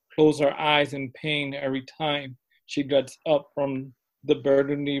her close her eyes in pain every time she gets up from the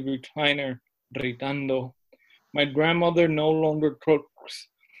burgundy recliner, gritando. My grandmother no longer cooks.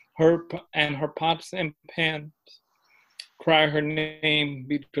 Her pots and pans cry her name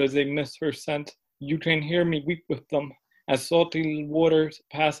because they miss her scent. You can hear me weep with them. As salty water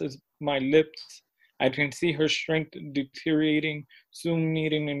passes my lips, I can see her strength deteriorating, soon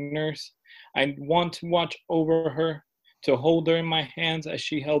needing a nurse. I want to watch over her, to hold her in my hands as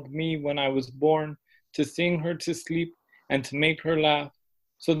she held me when I was born, to sing her to sleep and to make her laugh,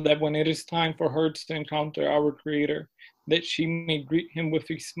 so that when it is time for her to encounter our Creator, that she may greet him with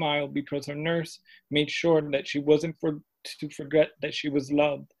a smile, because her nurse made sure that she wasn't to forget that she was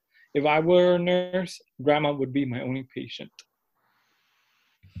loved. If I were a nurse, Grandma would be my only patient.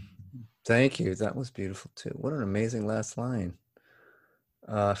 Thank you. That was beautiful too. What an amazing last line.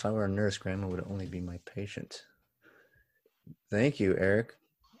 If I were a nurse, Grandma would only be my patient. Thank you, Eric.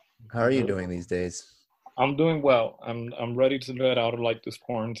 How are you doing these days? I'm doing well. I'm ready to get out of like this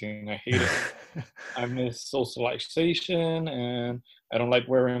quarantine. I hate it. I miss socialization, and I don't like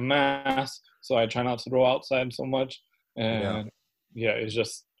wearing masks, so I try not to go outside so much. And yeah, it's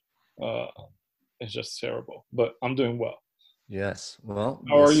just terrible. But I'm doing well. Yes. Well,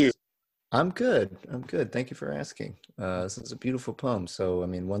 how are you? I'm good. I'm good. Thank you for asking. This is a beautiful poem. So, I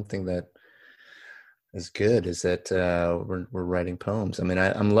mean, one thing that is good is that we're writing poems. I mean,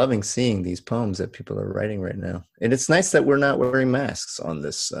 I'm loving seeing these poems that people are writing right now, and it's nice that we're not wearing masks on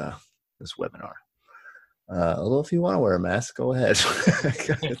this this webinar. Although if you want to wear a mask, go ahead.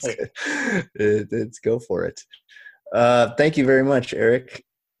 It's go for it. Thank you very much, Eric.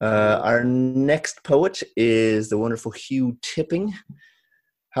 Our next poet is the wonderful Hugh Tipping.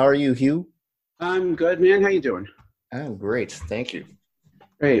 How are you, Hugh? I'm good, man. How you doing? I'm great. Thank you.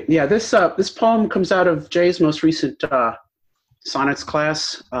 Great. Yeah, this poem comes out of Jay's most recent sonnets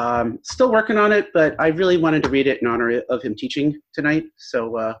class. Still working on it, but I really wanted to read it in honor of him teaching tonight.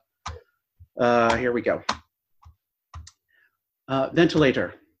 So here we go.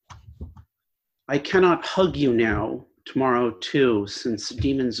 Ventilator. I cannot hug you now, tomorrow too, since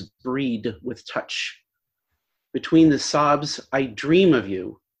demons breed with touch. Between the sobs, I dream of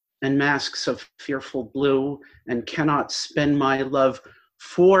you and masks of fearful blue, and cannot spend my love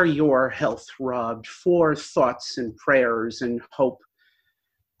for your health robbed, for thoughts and prayers and hope.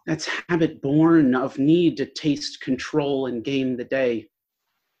 That's habit born of need to taste control and game the day.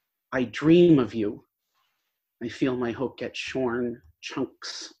 I dream of you. I feel my hope get shorn,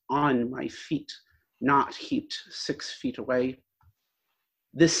 chunks on my feet, not heaped 6 feet away.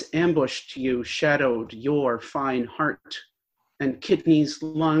 This ambushed you shadowed your fine heart and kidneys,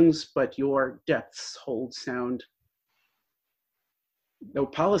 lungs, but your depths hold sound. No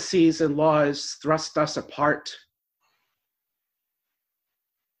policies and laws thrust us apart.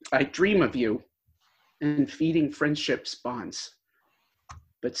 I dream of you and feeding friendships bonds,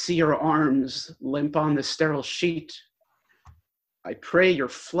 but see your arms limp on the sterile sheet. I pray your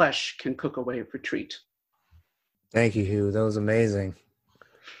flesh can cook away a retreat. Thank you, Hugh. That was amazing.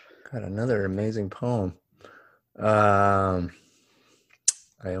 Got another amazing poem.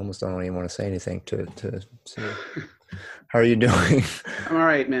 I almost don't even want to say anything to see. How are you doing? I'm all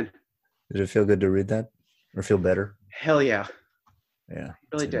right, man. Did it feel good to read that? Or feel better? Hell yeah. Yeah.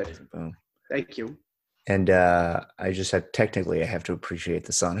 Really did. Thank you. And I just had, technically, I have to appreciate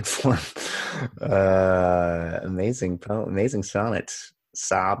the sonnet form. Amazing poem, amazing sonnet.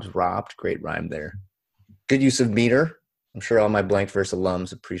 Sobs, robbed, great rhyme there. Good use of meter. I'm sure all my blank verse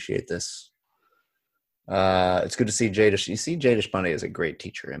alums appreciate this. It's good to see Jay. You see, Jay Deshpande is a great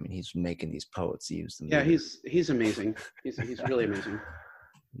teacher. I mean, he's making these poets use them. Yeah, he's amazing. He's really amazing.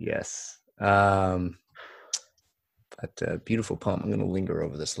 Yes. But beautiful poem. I'm going to linger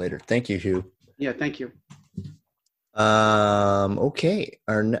over this later. Thank you, Hugh. Yeah, thank you. Okay.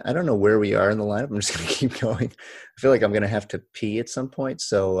 I don't know where we are in the lineup. I'm just going to keep going. I feel like I'm going to have to pee at some point.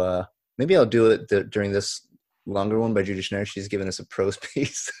 So maybe I'll do it during this longer one by Judy Schneider. She's given us a prose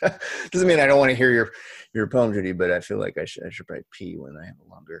piece. Doesn't mean I don't want to hear your poem, Judy, but I feel like I should probably pee when I have a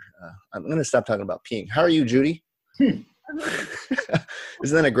longer. I'm going to stop talking about peeing. How are you, Judy? Isn't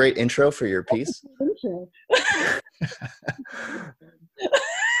that a great intro for your piece?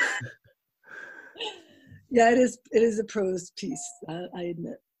 Yeah, it is a prose piece, I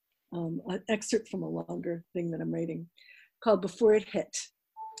admit. An excerpt from a longer thing that I'm writing called Before It Hit.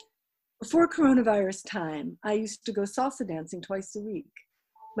 Before coronavirus time, I used to go salsa dancing twice a week.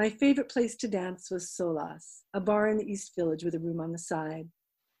 My favorite place to dance was Solas, a bar in the East Village with a room on the side.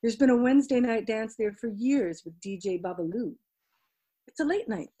 There's been a Wednesday night dance there for years with DJ Babalu. It's a late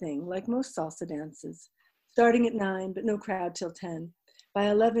night thing, like most salsa dances, starting at 9, but no crowd till 10.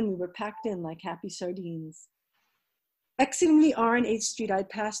 By 11, we were packed in like happy sardines. Exiting the R and H Street, I'd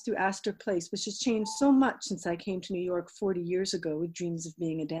passed through Astor Place, which has changed so much since I came to New York 40 years ago with dreams of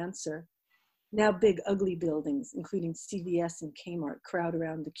being a dancer. Now big, ugly buildings, including CVS and Kmart, crowd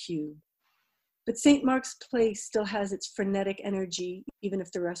around the Cube. But St. Mark's Place still has its frenetic energy, even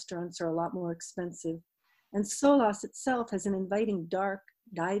if the restaurants are a lot more expensive. And Solas itself has an inviting, dark,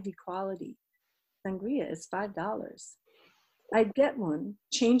 divey quality. Sangria is $5. I'd get one,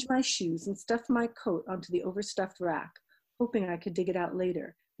 change my shoes, and stuff my coat onto the overstuffed rack, hoping I could dig it out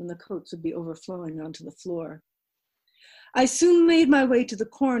later when the coats would be overflowing onto the floor. I soon made my way to the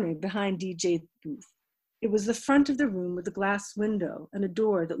corner behind DJ's booth. It was the front of the room with a glass window and a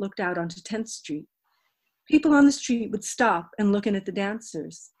door that looked out onto 10th Street. People on the street would stop and look in at the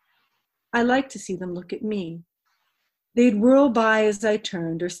dancers. I liked to see them look at me. They'd whirl by as I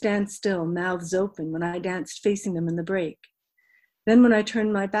turned or stand still, mouths open, when I danced facing them in the break. Then when I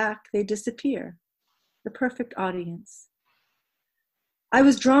turned my back, they'd disappear. The perfect audience. I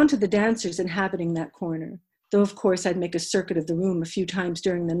was drawn to the dancers inhabiting that corner, though of course I'd make a circuit of the room a few times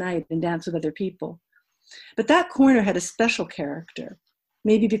during the night and dance with other people. But that corner had a special character,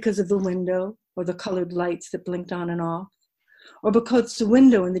 maybe because of the window or the colored lights that blinked on and off, or because the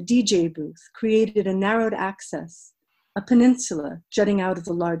window in the DJ booth created a narrowed access, a peninsula jutting out of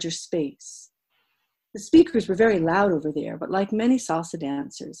the larger space. The speakers were very loud over there, but like many salsa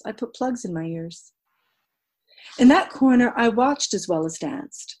dancers, I put plugs in my ears. In that corner, I watched as well as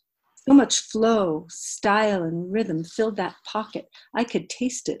danced. So much flow, style, and rhythm filled that pocket, I could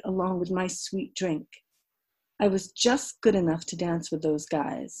taste it along with my sweet drink. I was just good enough to dance with those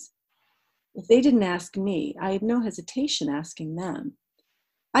guys. If they didn't ask me, I had no hesitation asking them.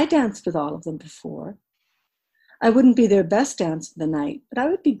 I danced with all of them before. I wouldn't be their best dance of the night, but I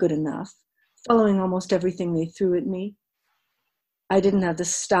would be good enough, following almost everything they threw at me. I didn't have the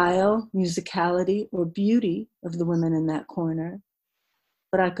style, musicality, or beauty of the women in that corner,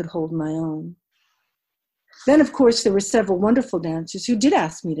 but I could hold my own. Then, of course, there were several wonderful dancers who did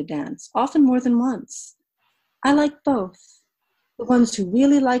ask me to dance, often more than once. I liked both, the ones who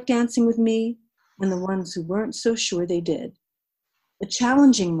really liked dancing with me and the ones who weren't so sure they did. The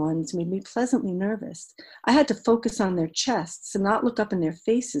challenging ones made me pleasantly nervous. I had to focus on their chests and not look up in their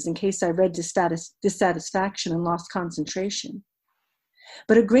faces in case I read dissatisfaction and lost concentration.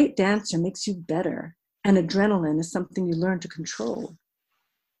 But a great dancer makes you better, and adrenaline is something you learn to control.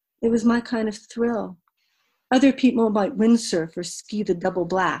 It was my kind of thrill. Other people might windsurf or ski the double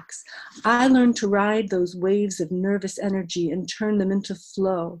blacks. I learned to ride those waves of nervous energy and turn them into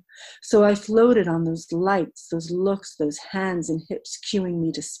flow. So I floated on those lights, those looks, those hands and hips cueing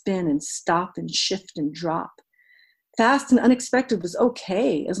me to spin and stop and shift and drop. Fast and unexpected was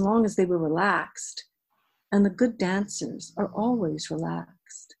okay as long as they were relaxed. And the good dancers are always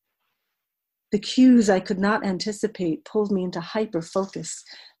relaxed. The cues I could not anticipate pulled me into hyper-focus,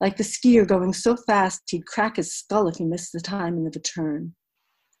 like the skier going so fast he'd crack his skull if he missed the timing of a turn.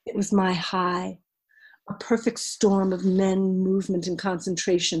 It was my high, a perfect storm of men, movement, and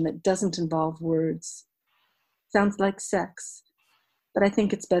concentration that doesn't involve words. Sounds like sex, but I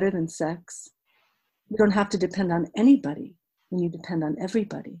think it's better than sex. You don't have to depend on anybody when you depend on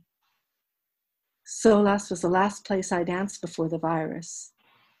everybody. Solas was the last place I danced before the virus.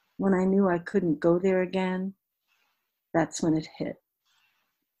 When I knew I couldn't go there again, that's when it hit.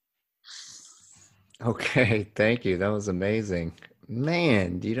 Okay, thank you. That was amazing.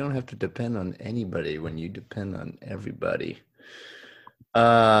 Man, you don't have to depend on anybody when you depend on everybody.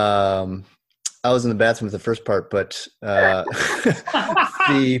 I was in the bathroom with the first part, but the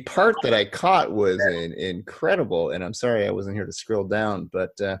part that I caught was incredible. And I'm sorry I wasn't here to scroll down, but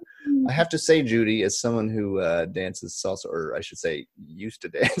I have to say, Judy, as someone who dances salsa, or I should say used to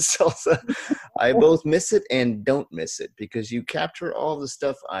dance salsa, I both miss it and don't miss it because you capture all the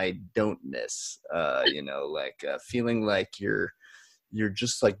stuff I don't miss. Feeling like you're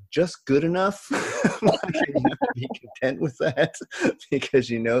just good enough. You have to be content with that because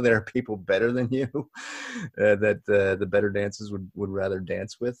you know there are people better than you that the better dancers would rather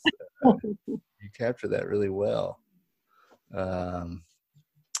dance with. You capture that really well.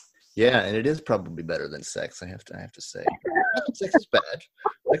 Yeah, and it is probably better than sex. I have to say, not that sex is bad.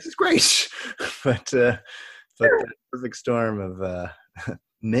 Sex is great, but the perfect storm of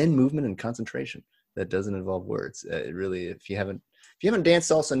men, movement, and concentration that doesn't involve words. It really, if you haven't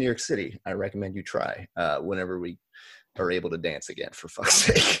danced salsa in New York City, I recommend you try whenever we are able to dance again, for fuck's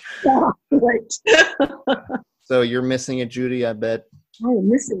sake. Yeah, right. So you're missing it, Judy, I bet. I'm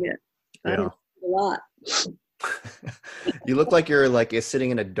missing it. Yeah. I miss it a lot. You look like you're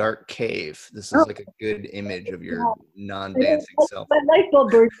sitting in a dark cave. This is like a good image of your non-dancing self. My light bulb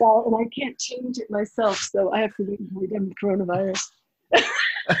burst out and I can't change it myself, so I have to wait until we get the coronavirus.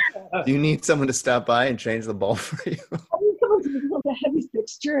 Do you need someone to stop by and change the bulb for you? I need someone to build a heavy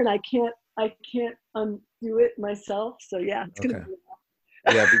fixture, and I can't undo it myself. So yeah, it's gonna be.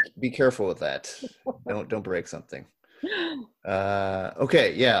 Yeah, be careful with that. Don't break something.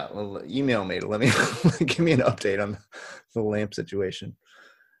 Okay, yeah. Well, email me. Let me give me an update on the lamp situation.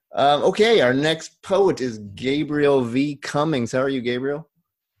 Okay, our next poet is Gabriel V. Cummings. How are you, Gabriel?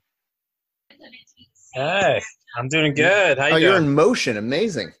 Hey, I'm doing good. How you doing? You're in motion.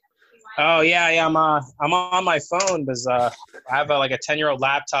 Amazing. Oh yeah. I'm on my phone because I have a 10-year-old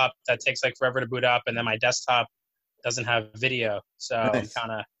laptop that takes forever to boot up, and then my desktop doesn't have video, so nice. I'm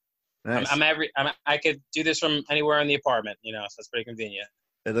kind of. Nice. I could do this from anywhere in the apartment, so it's pretty convenient.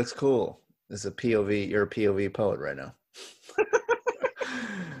 It looks cool. It's a POV. You're a POV poet right now.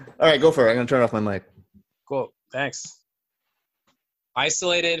 All right, go for it. I'm gonna turn off my mic. Cool. Thanks.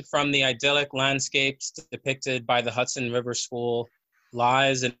 Isolated from the idyllic landscapes depicted by the Hudson River School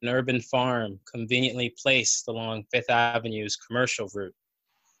lies an urban farm conveniently placed along Fifth Avenue's commercial route,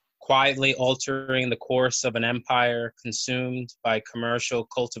 quietly altering the course of an empire consumed by commercial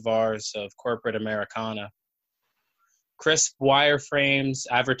cultivars of corporate Americana. Crisp wireframes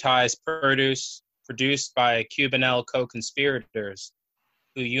advertise produce produced by Cubanelle co-conspirators,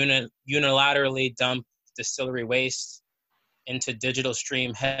 who unilaterally dump distillery waste into digital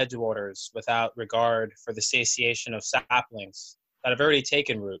stream headwaters without regard for the satiation of saplings that have already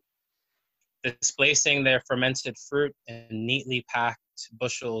taken root, displacing their fermented fruit in neatly packed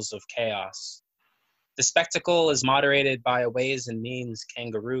bushels of chaos. The spectacle is moderated by a Ways and Means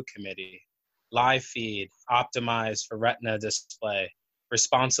kangaroo committee, live feed optimized for retina display,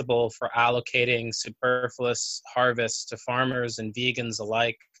 responsible for allocating superfluous harvests to farmers and vegans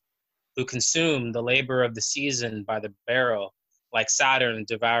alike, who consume the labor of the season by the barrel, like Saturn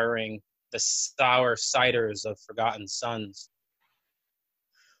devouring the sour ciders of forgotten suns.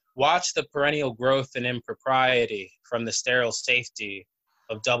 Watch the perennial growth and impropriety from the sterile safety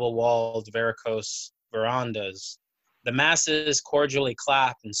of double-walled varicose verandas. The masses cordially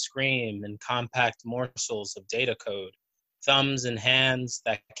clap and scream in compact morsels of data code, thumbs and hands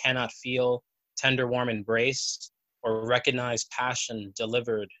that cannot feel tender warm embrace or recognize passion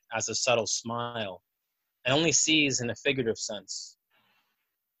delivered as a subtle smile, and only sees in a figurative sense.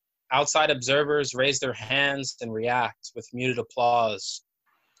 Outside observers raise their hands and react with muted applause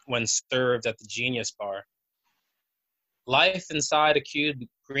when served at the Genius Bar. Life inside a cube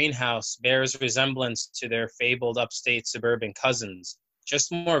greenhouse bears resemblance to their fabled upstate suburban cousins,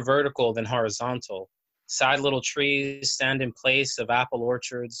 just more vertical than horizontal. Sad little trees stand in place of apple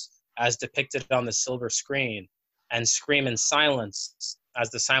orchards as depicted on the silver screen, and scream in silence as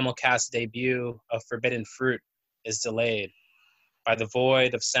the simulcast debut of Forbidden Fruit is delayed by the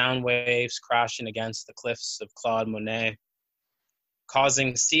void of sound waves crashing against the cliffs of Claude Monet,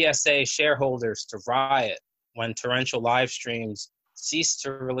 causing CSA shareholders to riot when torrential live streams cease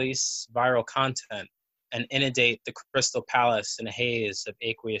to release viral content and inundate the Crystal Palace in a haze of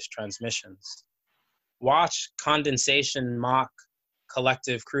aqueous transmissions. Watch condensation mock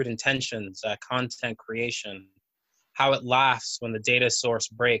collective crude intentions at content creation, how it laughs when the data source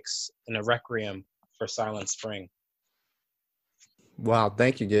breaks in a requiem for Silent Spring. Wow,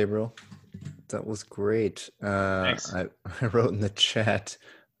 thank you, Gabriel. That was great. Thanks. I wrote in the chat,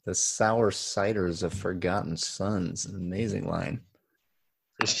 the sour ciders of forgotten suns. An amazing line.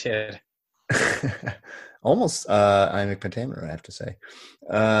 Appreciate it. Almost iambic pentameter, I have to say.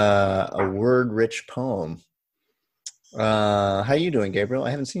 A word-rich poem. How are you doing, Gabriel? I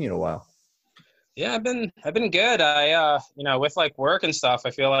haven't seen you in a while. Yeah, I've been good. I with like work and stuff,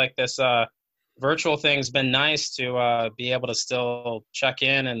 I feel like this virtual thing's been nice to be able to still check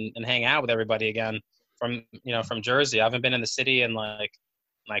in and hang out with everybody again from Jersey. I haven't been in the city in like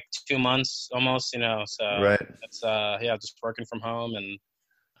 2 months almost, so right. It's just working from home and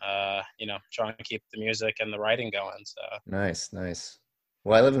trying to keep the music and the writing going. So Nice.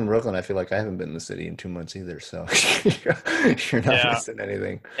 Well, I live in Brooklyn. I feel like I haven't been in the city in 2 months either, so you're not missing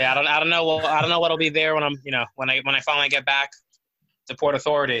anything. Yeah, I don't know. Well, I don't know what'll be there when I'm, when I finally get back to Port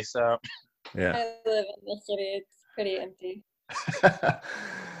Authority. So yeah. I live in the city. It's pretty empty.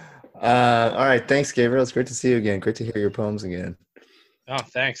 All right. Thanks, Gabriel. It's great to see you again. Great to hear your poems again. Oh,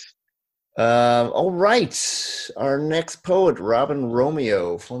 thanks. All right. Our next poet, Robin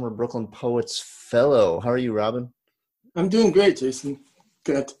Romeo, former Brooklyn Poets Fellow. How are you, Robin? I'm doing great, Jason.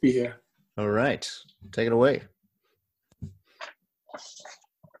 Glad to be here. All right. Take it away.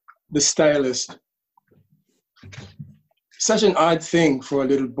 The Stylist. Such an odd thing for a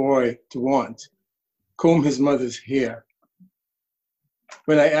little boy to want. Comb his mother's hair.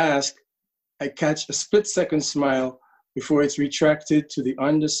 When I ask, I catch a split-second smile before it's retracted to the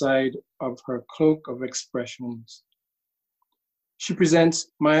underside of her cloak of expressions. She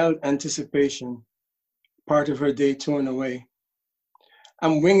presents mild anticipation, part of her day torn away.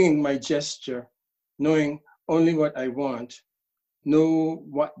 I'm winging my gesture, knowing only what I want. Know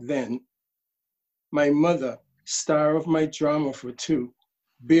what then? My mother, star of my drama for two,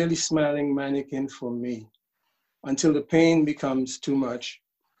 barely smiling mannequin for me, until the pain becomes too much.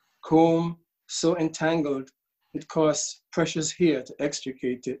 Comb so entangled, it costs precious hair to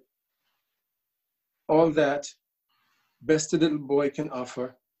extricate it. All that, best a little boy can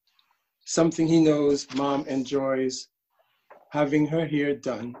offer, something he knows mom enjoys, having her hair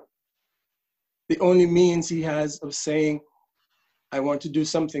done. The only means he has of saying, I want to do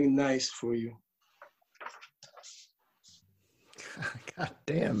something nice for you. God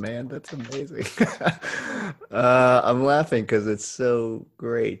damn, man, that's amazing. I'm laughing because it's so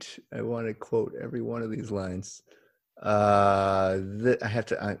great. I want to quote every one of these lines. I'm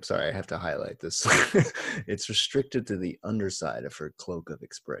sorry, I have to highlight this. It's restricted to the underside of her cloak of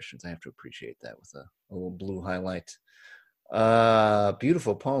expressions. I have to appreciate that with a little blue highlight.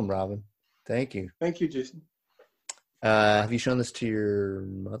 Beautiful poem, Robin. Thank you. Thank you, Jason. Have you shown this to your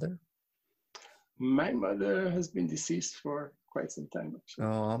mother? My mother has been deceased for quite some time. Actually.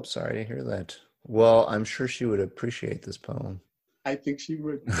 Oh, I'm sorry to hear that. Well, I'm sure she would appreciate this poem. I think she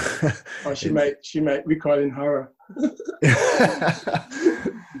would. Or she might recall in horror.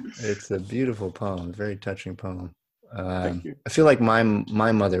 It's a beautiful poem, very touching poem. Thank you. I feel like my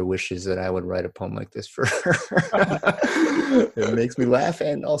mother wishes that I would write a poem like this for her. It makes me laugh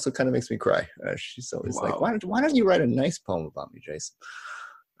and also kind of makes me cry. She's always like, why don't you write a nice poem about me, Jason?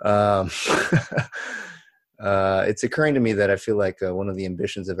 It's occurring to me that I feel like one of the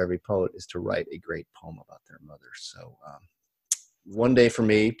ambitions of every poet is to write a great poem about their mother. So one day for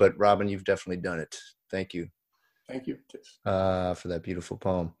me, but Robin, you've definitely done it. Thank you. Thank you for that beautiful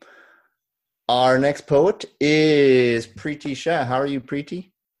poem. Our next poet is Preeti Shah. How are you,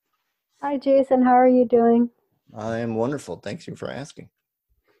 Preeti? Hi, Jason. How are you doing? I am wonderful. Thank you for asking.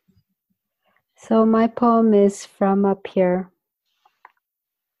 So my poem is From Up Here.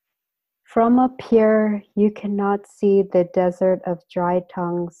 From up here, you cannot see the desert of dry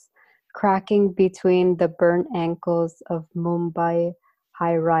tongues cracking between the burnt ankles of Mumbai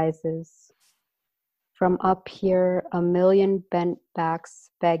high-rises. From up here, a million bent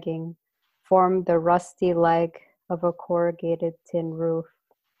backs begging form the rusty leg of a corrugated tin roof.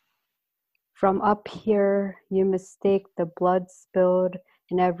 From up here, you mistake the blood spilled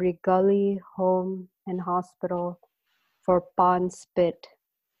in every gully, home, and hospital for pond spit.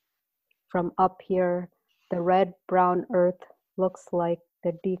 From up here, the red-brown earth looks like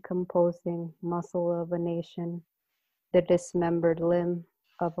the decomposing muscle of a nation, the dismembered limb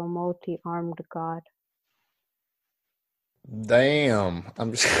of a multi-armed god. Damn.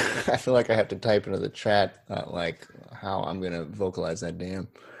 I feel like I have to type into the chat like how I'm going to vocalize that damn.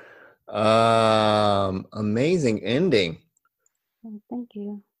 Amazing ending. Oh, thank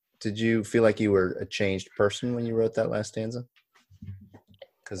you. Did you feel like you were a changed person when you wrote that last stanza?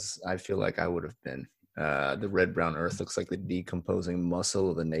 Because I feel like I would have been. The red-brown earth looks like the decomposing muscle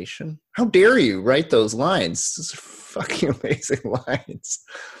of a nation. How dare you write those lines? Those are fucking amazing lines.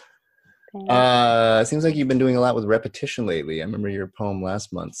 Seems like you've been doing a lot with repetition lately. I remember your poem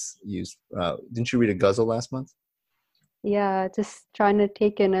last month used. Didn't you read a ghazal last month? Yeah, just trying to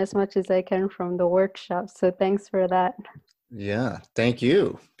take in as much as I can from the workshop. So thanks for that. Yeah, thank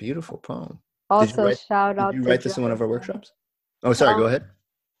you. Beautiful poem. Also, shout out. Did you write this in one of our workshops? Oh, sorry. Go ahead.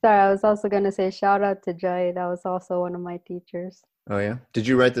 Sorry, I was also going to say shout out to Jai. That was also one of my teachers. Oh, yeah? Did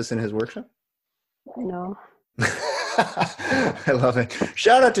you write this in his workshop? No. I love it.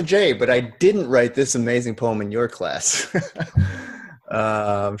 Shout out to Jay, but I didn't write this amazing poem in your class.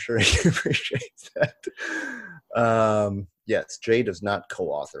 I'm sure he appreciates that. Yes, Jay does not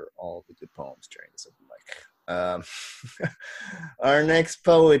co-author all the good poems during this open mic. Our next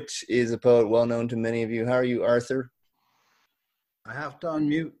poet is a poet well known to many of you. How are you, Arthur? I have to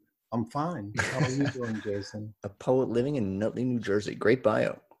unmute. I'm fine. How are you doing, Jason? A poet living in Nutley, New Jersey. Great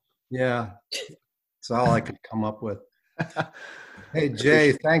bio. Yeah, it's all I could come up with. Hey,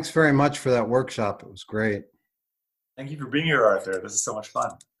 Jay, thanks very much for that workshop. It was great. Thank you for being here, Arthur. This is so much fun.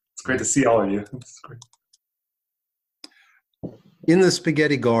 It's great to see all of you. This is great. In the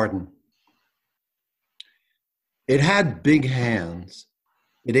spaghetti garden, it had big hands.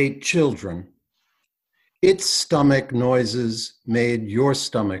 It ate children. Its stomach noises made your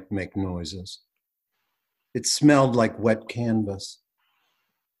stomach make noises. It smelled like wet canvas.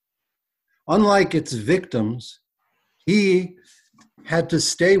 Unlike its victims, he had to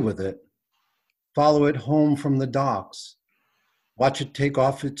stay with it, follow it home from the docks, watch it take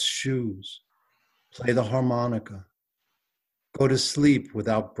off its shoes, play the harmonica, go to sleep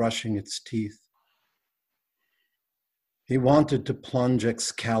without brushing its teeth. He wanted to plunge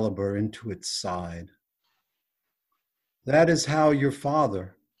Excalibur into its side. That is how your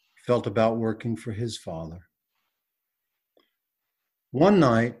father felt about working for his father. One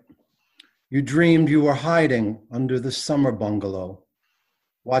night, you dreamed you were hiding under the summer bungalow,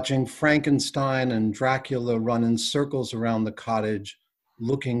 watching Frankenstein and Dracula run in circles around the cottage,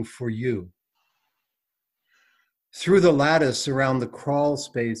 looking for you. Through the lattice around the crawl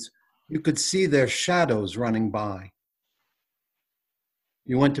space, you could see their shadows running by.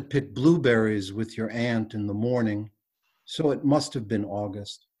 You went to pick blueberries with your aunt in the morning, so it must have been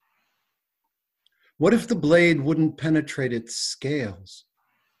August. What if the blade wouldn't penetrate its scales?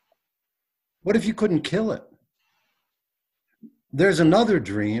 What if you couldn't kill it? There's another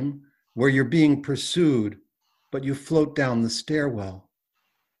dream where you're being pursued, but you float down the stairwell.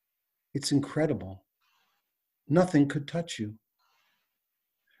 It's incredible. Nothing could touch you.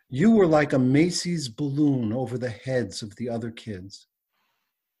 You were like a Macy's balloon over the heads of the other kids.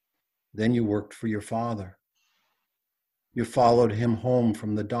 Then you worked for your father. You followed him home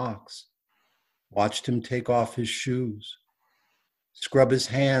from the docks, watched him take off his shoes, scrub his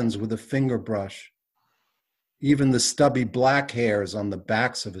hands with a finger brush, even the stubby black hairs on the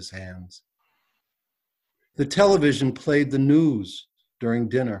backs of his hands. The television played the news during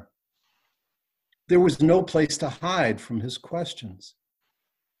dinner. There was no place to hide from his questions.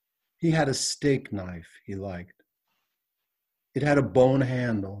 He had a steak knife he liked. It had a bone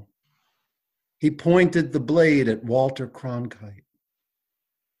handle. He pointed the blade at Walter Cronkite.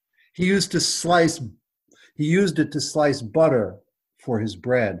 He used it to slice butter for his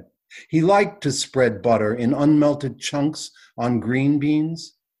bread. He liked to spread butter in unmelted chunks on green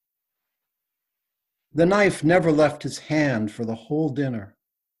beans. The knife never left his hand for the whole dinner.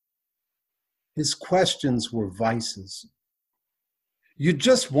 His questions were vices. You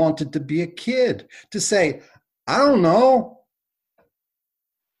just wanted to be a kid, to say, I don't know.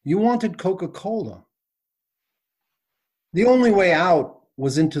 You wanted Coca-Cola. The only way out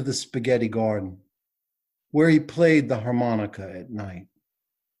was into the spaghetti garden, where he played the harmonica at night.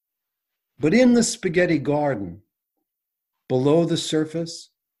 But in the spaghetti garden, below the surface,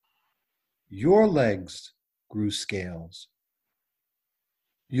 your legs grew scales.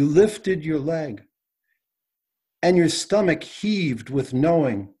 You lifted your leg, and your stomach heaved with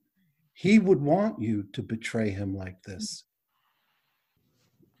knowing he would want you to betray him like this.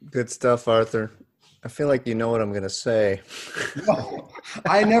 Good stuff, Arthur. I feel like you know what I'm going to say. No,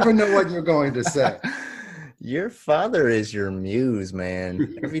 I never know what you're going to say. Your father is your muse,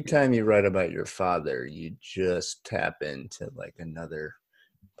 man. Every time you write about your father, you just tap into like another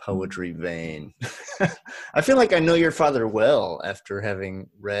poetry vein. I feel like I know your father well after having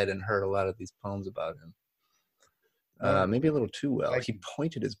read and heard a lot of these poems about him. Maybe a little too well. He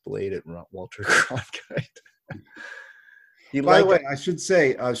pointed his blade at Walter Cronkite. By the way, I should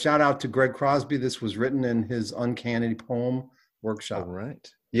say, shout out to Greg Crosby. This was written in his Uncanny Poem workshop. All right.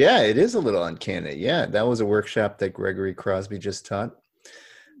 Yeah, it is a little uncanny. Yeah, that was a workshop that Gregory Crosby just taught.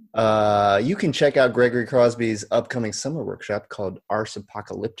 You can check out Gregory Crosby's upcoming summer workshop called Ars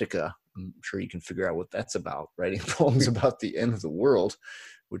Apocalyptica. I'm sure you can figure out what that's about, writing poems about the end of the world,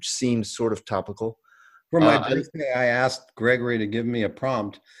 which seems sort of topical. For my birthday, I asked Gregory to give me a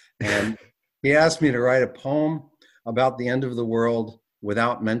prompt, and he asked me to write a poem about the end of the world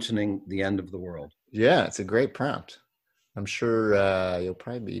without mentioning the end of the world. Yeah, it's a great prompt. I'm sure you'll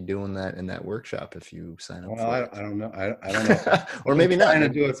probably be doing that in that workshop if you sign up for it. I don't know. I don't know. Or maybe not. Trying to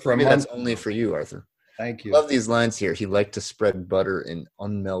do it for maybe a month. That's only for you, Arthur. Thank you. Love these lines here. He liked to spread butter in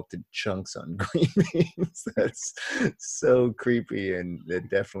unmelted chunks on green beans. That's so creepy, and it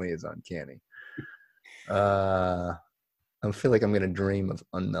definitely is uncanny. I feel like I'm going to dream of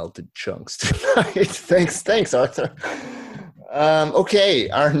unmelted chunks tonight. Thanks, Arthur. Okay,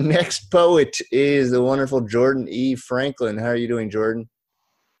 our next poet is the wonderful Jordan E. Franklin. How are you doing, Jordan?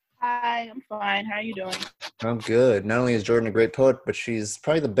 Hi, I'm fine. How are you doing? I'm good. Not only is Jordan a great poet, but she's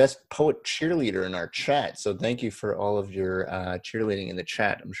probably the best poet cheerleader in our chat. So thank you for all of your cheerleading in the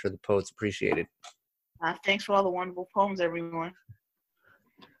chat. I'm sure the poets appreciate it. Thanks for all the wonderful poems, everyone.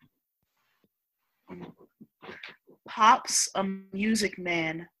 Pops, a music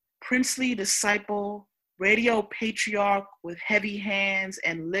man, princely disciple, radio patriarch with heavy hands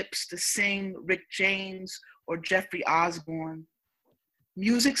and lips to sing Rick James or Jeffrey Osborne.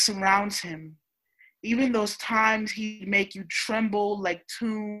 Music surrounds him. Even those times he'd make you tremble like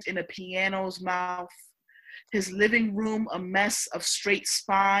tunes in a piano's mouth. His living room a mess of straight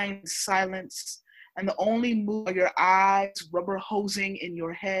spine and silence, and the only move are your eyes rubber hosing in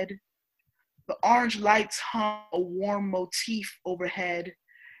your head. The orange lights hung a warm motif overhead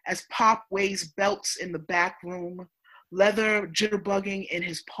as Pop weighs belts in the back room, leather jitterbugging in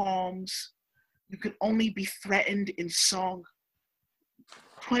his palms. You could only be threatened in song.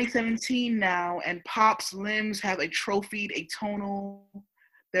 2017 now, and Pop's limbs have atrophied atonal,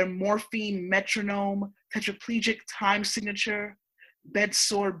 their morphine metronome, tetraplegic time signature,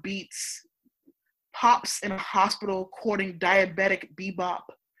 bedsore beats. Pop's in a hospital courting diabetic bebop,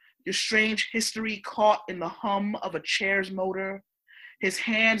 your strange history caught in the hum of a chair's motor, his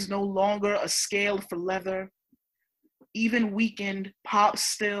hands no longer a scale for leather. Even weakened, Pop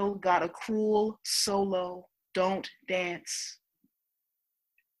still got a cruel solo, Don't Dance.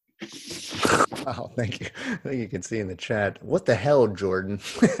 Wow, thank you. I think you can see in the chat. What the hell, Jordan?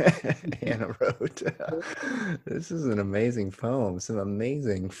 Anna wrote. This is an amazing poem. Some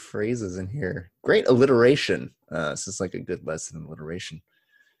amazing phrases in here. Great alliteration. This is like a good lesson in alliteration.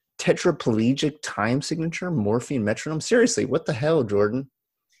 Tetraplegic time signature, morphine metronome. Seriously, what the hell, Jordan?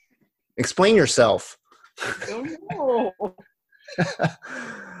 Explain yourself.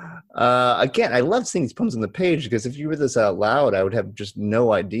 Again, I love seeing these poems on the page because if you read this out loud, I would have just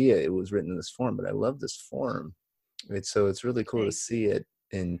no idea it was written in this form, but I love this form. It's really cool to see it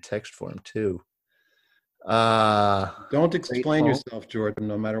in text form too. Don't explain yourself, Jordan,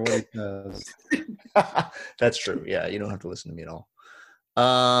 no matter what he says. That's true. Yeah, you don't have to listen to me at all.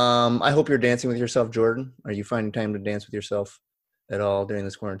 I hope you're dancing with yourself, Jordan. Are you finding time to dance with yourself at all during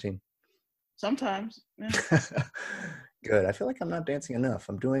this quarantine? Sometimes. Yeah. Good. I feel like I'm not dancing enough.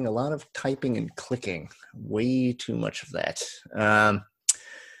 I'm doing a lot of typing and clicking. Way too much of that.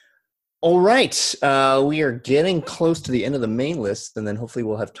 All right. We are getting close to the end of the main list, and then hopefully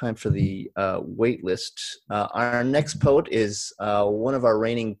we'll have time for the wait list. Our next poet is one of our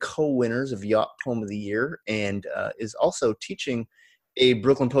reigning co-winners of Yacht Poem of the Year, and is also teaching a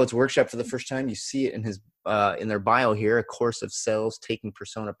Brooklyn Poets Workshop for the first time. You see it in his in their bio here, A Course of Selves, Taking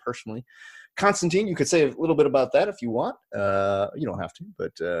Persona Personally. Constantine, you could say a little bit about that if you want. You don't have to,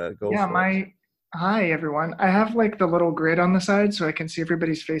 but go for it. Hi, everyone. I have like the little grid on the side so I can see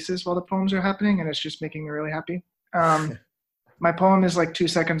everybody's faces while the poems are happening, and it's just making me really happy. My poem is like 2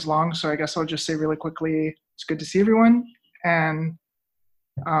 seconds long, so I guess I'll just say really quickly, it's good to see everyone. And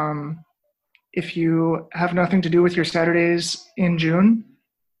if you have nothing to do with your Saturdays in June,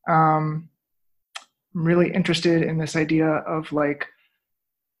 I'm really interested in this idea of like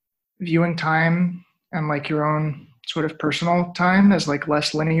viewing time and like your own sort of personal time as like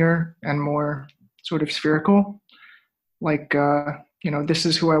less linear and more sort of spherical. Like, this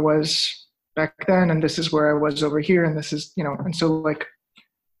is who I was back then, and this is where I was over here, and this is, and so like,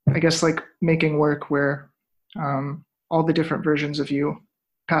 I guess like making work where all the different versions of you,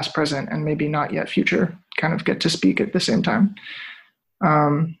 past, present, and maybe not yet future, kind of get to speak at the same time.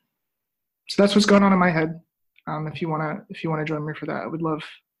 So that's what's going on in my head. If you wanna join me for that, I would love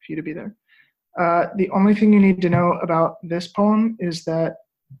for you to be there. The only thing you need to know about this poem is that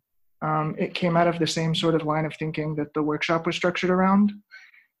it came out of the same sort of line of thinking that the workshop was structured around.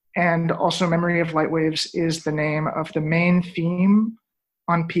 And also Memory of Light Waves is the name of the main theme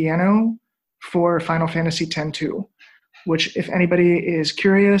on piano for Final Fantasy X-2, which if anybody is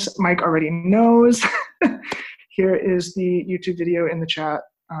curious, Mike already knows. Here is the YouTube video in the chat.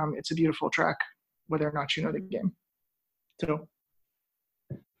 It's a beautiful track, whether or not you know the game. So,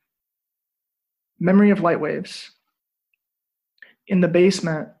 Memory of Light Waves. In the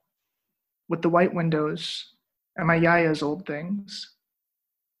basement, with the white windows and my yaya's old things,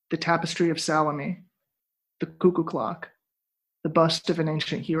 the tapestry of Salome, the cuckoo clock, the bust of an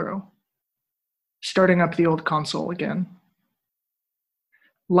ancient hero, starting up the old console again.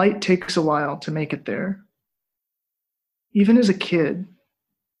 Light takes a while to make it there. Even as a kid,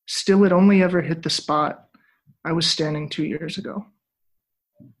 still it only ever hit the spot I was standing 2 years ago.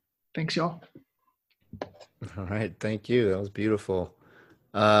 Thanks, y'all. All right, thank you. That was beautiful.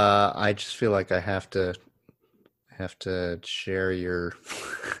 I just feel like I have to share your.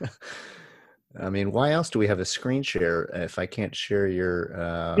 I mean, why else do we have a screen share if I can't share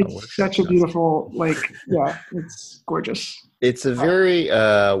your? It's such a beautiful, yeah, it's gorgeous. It's a very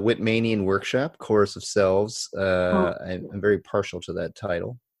Whitmanian workshop, Chorus of Selves. I'm very partial to that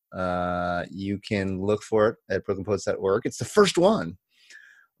title. You can look for it at brooklynpoets.org. It's the first one.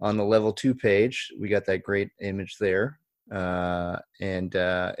 On the level 2 page, we got that great image there. And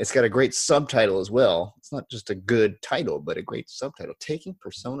it's got a great subtitle as well. It's not just a good title, but a great subtitle. Taking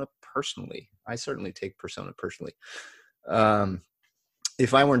Persona Personally. I certainly take Persona personally.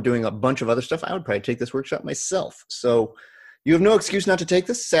 If I weren't doing a bunch of other stuff, I would probably take this workshop myself. So you have no excuse not to take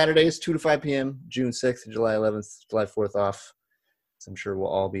this. Saturdays, 2 to 5 p.m., June 6th, July 11th, July 4th off. So I'm sure we'll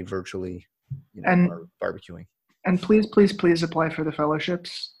all be virtually barbecuing. And please, please, please apply for the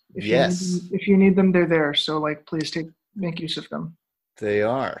fellowships. If you need them, they're there. So please make use of them. They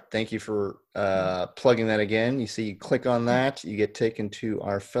are. Thank you for plugging that again. You see, you click on that, you get taken to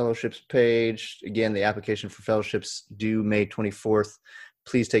our fellowships page. Again, the application for fellowships due May 24th.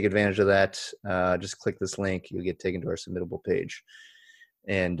 Please take advantage of that. Just click this link. You'll get taken to our submittable page.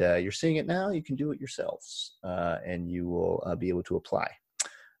 And you're seeing it now. You can do it yourselves, and you will be able to apply.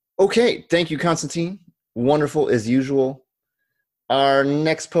 Okay. Thank you, Constantine. Wonderful as usual. Our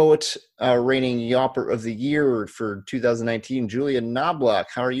next poet, reigning Yawper of the Year for 2019, Julia Knobloch.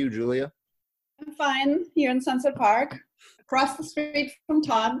 How are you, Julia? I'm fine, here in Sunset Park, across the street from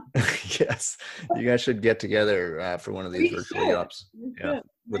Todd. Yes, you guys should get together for one of these virtual Yaps. Yeah,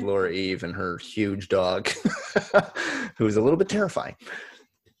 with Laura Eve and her huge dog, who's a little bit terrifying.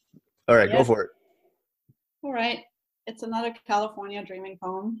 All right, Go for it. All right, it's another California dreaming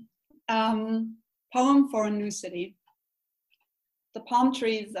poem. Poem for a new city. The palm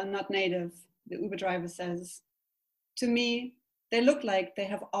trees are not native, the Uber driver says. To me, they look like they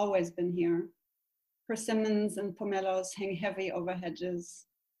have always been here. Persimmons and pomelos hang heavy over hedges,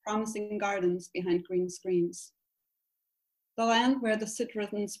 promising gardens behind green screens. The land where the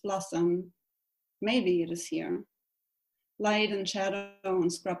citrons blossom, maybe it is here. Light and shadow on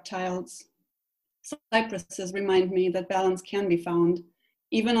scrub tiles. Cypresses remind me that balance can be found,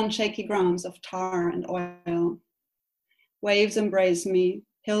 even on shaky grounds of tar and oil. Waves embrace me,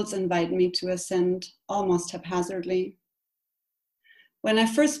 hills invite me to ascend, almost haphazardly. When I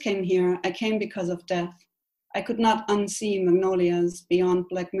first came here, I came because of death. I could not unsee magnolias beyond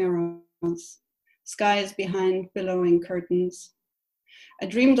black mirrors, skies behind billowing curtains. I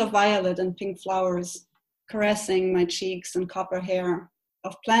dreamed of violet and pink flowers, caressing my cheeks and copper hair,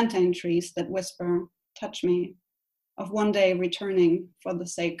 of plantain trees that whisper, touch me, of one day returning for the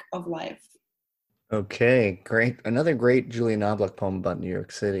sake of life. Okay, great. Another great Julia Knobloch poem about New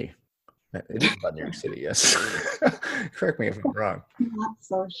York City. It is about New York City, yes. Correct me if I'm wrong. I'm not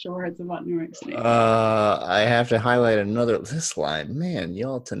so sure it's about New York City. I have to highlight this line. Man,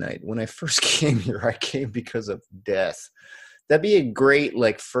 y'all tonight. When I first came here, I came because of death. That'd be a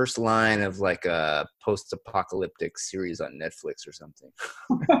great first line of a post-apocalyptic series on Netflix or something.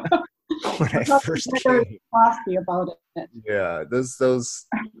 When I first came here. Frosty about it. Yeah, those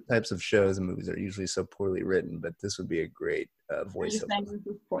types of shows and movies are usually so poorly written, but this would be a great voiceover. This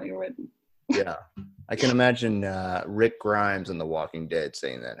is poorly written. Yeah, I can imagine Rick Grimes in The Walking Dead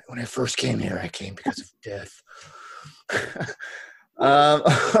saying that. When I first came here, I came because of death. All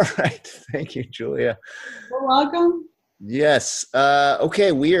right, thank you, Julia. You're welcome. Yes.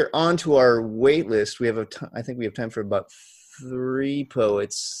 Okay, we are on to our wait list. We have I think we have time for about 3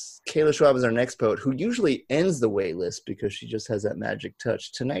 poets. Kayla Schwab is our next poet, who usually ends the wait list because she just has that magic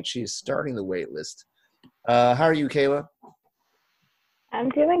touch. Tonight, she is starting the wait list. How are you, Kayla? I'm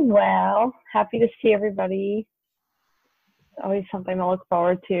doing well. Happy to see everybody. It's always something to look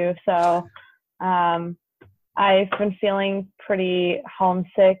forward to. So I've been feeling pretty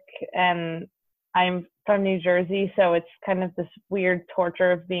homesick, and I'm from New Jersey, so it's kind of this weird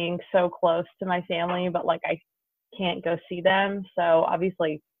torture of being so close to my family, but I can't go see them. So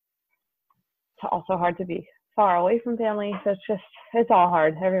obviously it's also hard to be far away from family. So it's all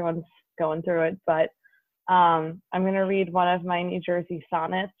hard. Everyone's going through it, but I'm going to read one of my New Jersey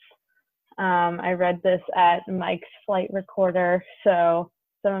sonnets. I read this at Mike's Flight Recorder, so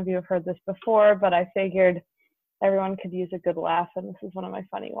some of you have heard this before, but I figured everyone could use a good laugh, and this is one of my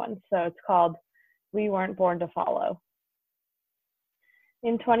funny ones. So it's called We Weren't Born to Follow.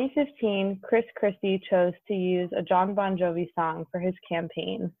 In 2015, Chris Christie chose to use a John Bon Jovi song for his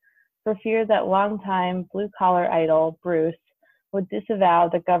campaign, for fear that longtime blue-collar idol Bruce would disavow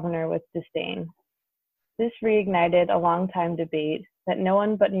the governor with disdain. This reignited a long-time debate that no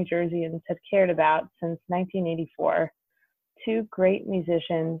one but New Jerseyans had cared about since 1984. 2 great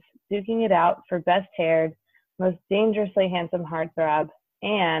musicians duking it out for best-haired, most dangerously handsome heartthrob,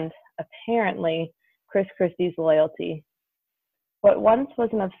 and, apparently, Chris Christie's loyalty. What once was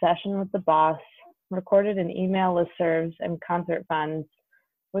an obsession with the boss, recorded in email listservs and concert funds,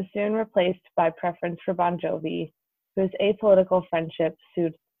 was soon replaced by preference for Bon Jovi, whose apolitical friendship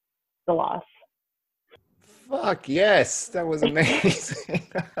soothed the loss. Fuck yes, that was amazing.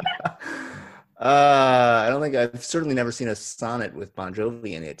 I've certainly never seen a sonnet with Bon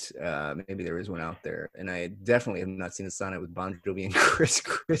Jovi in it. Maybe there is one out there, and I definitely have not seen a sonnet with Bon Jovi and Chris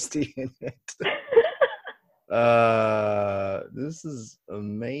Christie in it. This is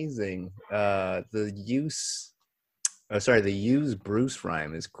amazing. The use Bruce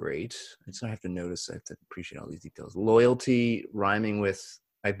rhyme is great. I just have to appreciate all these details. Loyalty rhyming with,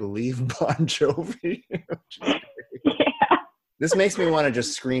 I believe, Bon Jovi. Yeah. This makes me want to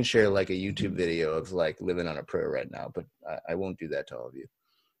just screen share a YouTube video of living on a prayer right now, but I won't do that to all of you.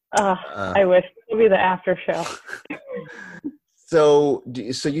 I wish. It'll be the after show. So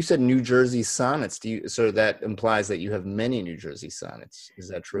you said New Jersey sonnets. So that implies that you have many New Jersey sonnets. Is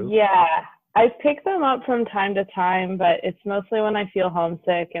that true? Yeah, I pick them up from time to time, but it's mostly when I feel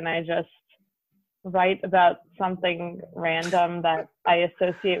homesick and I just write about something random that I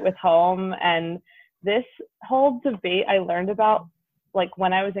associate with home. And this whole debate I learned about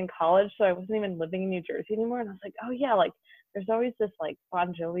when I was in college, so I wasn't even living in New Jersey anymore. And I was like, oh yeah, there's always this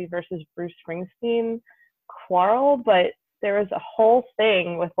Bon Jovi versus Bruce Springsteen quarrel, but there was a whole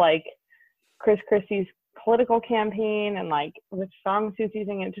thing with Chris Christie's political campaign and which songs he was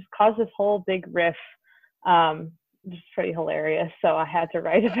using. It just caused this whole big riff. Just pretty hilarious. So I had to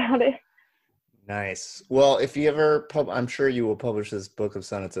write about it. Nice. Well, if you ever, I'm sure you will publish this book of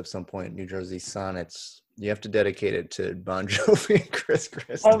sonnets at some point, New Jersey Sonnets. You have to dedicate it to Bon Jovi and Chris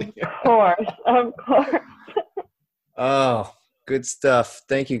Christie. Of course. Oh, good stuff.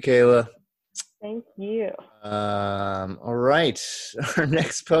 Thank you, Kayla. Thank you. All right. Our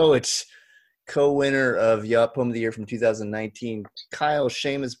next poet co-winner of Yacht Poem of the Year from 2019, Kyle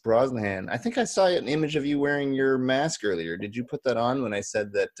Seamus Brosnahan. I think I saw an image of you wearing your mask earlier. Did you put that on when I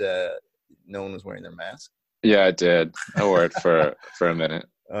said that no one was wearing their mask? Yeah, I did. I wore it for a minute.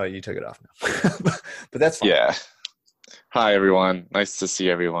 Oh, you took it off now. But that's fine. Yeah. Hi, everyone. Nice to see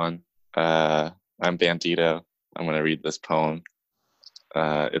everyone. I'm Bandito. I'm going to read this poem.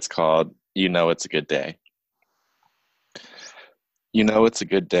 It's called You Know It's a Good Day. You know it's a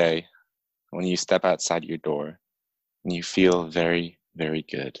good day when you step outside your door and you feel very, very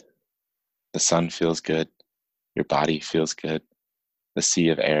good. The sun feels good. Your body feels good. The sea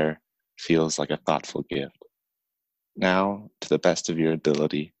of air feels like a thoughtful gift. Now, to the best of your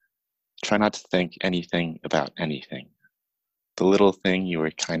ability, try not to think anything about anything. The little thing you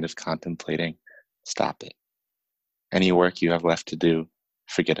were kind of contemplating, stop it. Any work you have left to do,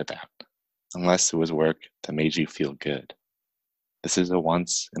 forget about, unless it was work that made you feel good. This is a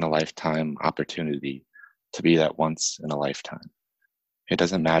once-in-a-lifetime opportunity to be that once in a lifetime. It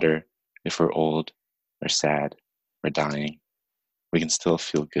doesn't matter if we're old or sad or dying. We can still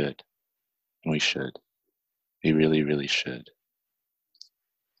feel good, and we should. We really, really should.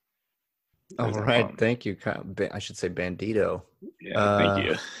 All right. Thank you, Kyle. I should say Bandito. Yeah, thank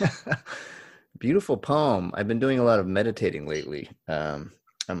you. Beautiful poem. I've been doing a lot of meditating lately.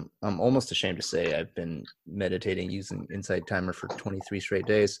 I'm almost ashamed to say I've been meditating using Insight Timer for 23 straight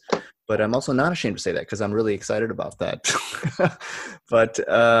days, but I'm also not ashamed to say that because I'm really excited about that. But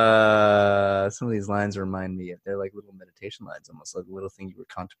some of these lines remind me, they're like little meditation lines, almost like a little thing you were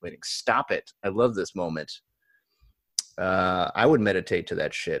contemplating. Stop it. I love this moment. I would meditate to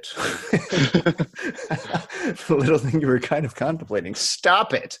that shit. The little thing you were kind of contemplating.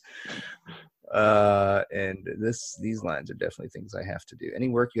 Stop it. And these lines are definitely things I have to do. Any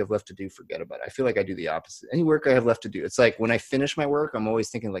work you have left to do, forget about it. I feel like I do the opposite. Any work I have left to do, it's like when I finish my work, I'm always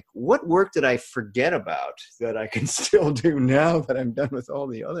thinking like, what work did I forget about that I can still do now that I'm done with all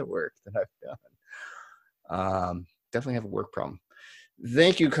the other work that I've done? Definitely have a work problem.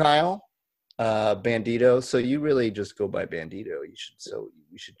 Thank you, Kyle. Bandito. So you really just go by Bandito. You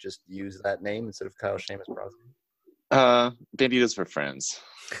should just use that name instead of Kyle Seamus Brosnahan. Bandito's for friends.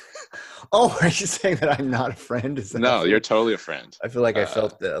 Oh, are you saying that I'm not a friend? No, you're totally a friend. I feel like I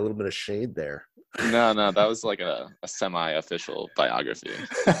felt a little bit of shade there. No, that was like a semi-official biography.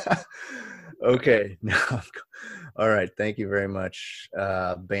 Okay. All right. Thank you very much,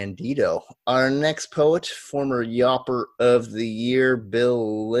 Bandito. Our next poet, former Yopper of the Year,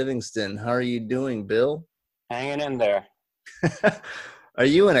 Bill Livingston. How are you doing, Bill? Hanging in there. Are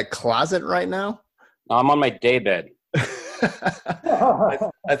you in a closet right now? No, I'm on my daybed.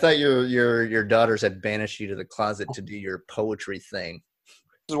 I thought your daughters had banished you to the closet to do your poetry thing.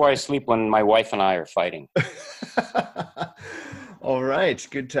 This is where I sleep when my wife and I are fighting. All right,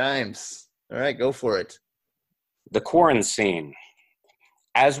 good times. All right, go for it. The quarantine.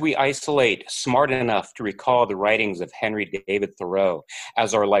 As we isolate, smart enough to recall the writings of Henry David Thoreau,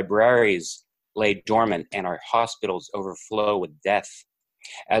 as our libraries lay dormant and our hospitals overflow with death,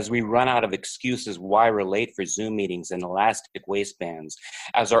 as we run out of excuses why we're late for Zoom meetings and elastic waistbands,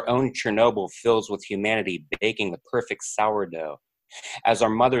 as our own Chernobyl fills with humanity baking the perfect sourdough, as our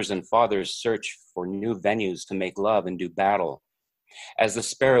mothers and fathers search for new venues to make love and do battle, as the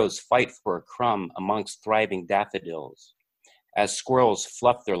sparrows fight for a crumb amongst thriving daffodils, as squirrels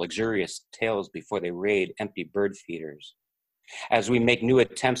fluff their luxurious tails before they raid empty bird feeders, as we make new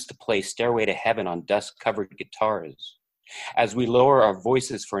attempts to play Stairway to Heaven on dust-covered guitars, as we lower our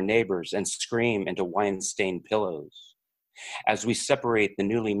voices for neighbors and scream into wine-stained pillows, as we separate the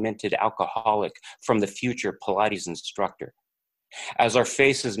newly minted alcoholic from the future Pilates instructor, as our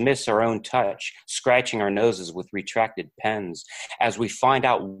faces miss our own touch, scratching our noses with retracted pens, as we find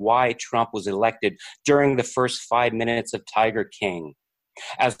out why Trump was elected during the first 5 minutes of Tiger King,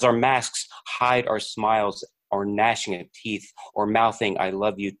 as our masks hide our smiles or gnashing of teeth or mouthing I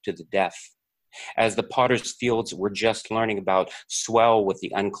love you to the deaf, as the potter's fields we're just learning about swell with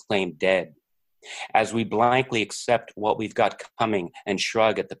the unclaimed dead, as we blankly accept what we've got coming and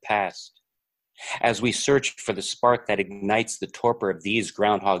shrug at the past, as we search for the spark that ignites the torpor of these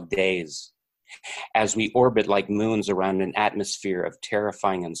Groundhog Days, as we orbit like moons around an atmosphere of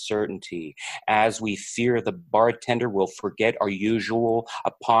terrifying uncertainty, as we fear the bartender will forget our usual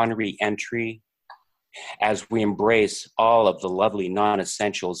upon re-entry, as we embrace all of the lovely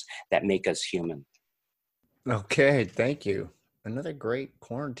non-essentials that make us human. Okay, thank you. Another great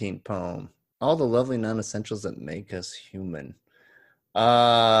quarantine poem. All the lovely non-essentials that make us human. What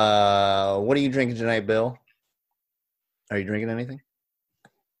are you drinking tonight, Bill? Are you drinking anything?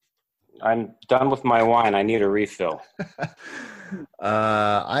 I'm done with my wine. I need a refill.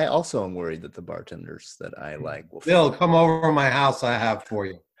 I also am worried that the bartenders that I like will. Bill, come over to my house. I have for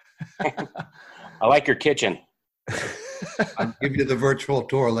you. I like your kitchen. I'll give you the virtual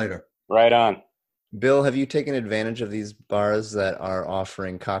tour later. Right on. Bill, have you taken advantage of these bars that are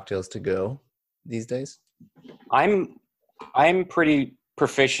offering cocktails to go these days? I'm pretty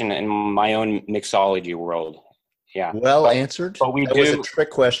proficient in my own mixology world. Yeah. Well answered. But that was a trick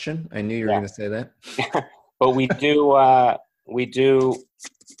question. I knew you were going to say that. But we do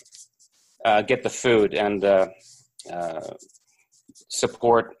get the food and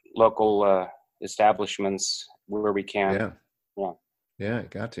support local establishments where we can. Yeah,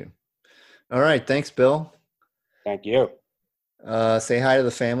 got to. All right, thanks, Bill. Thank you. Say hi to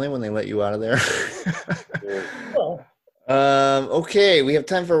the family when they let you out of there. Okay, we have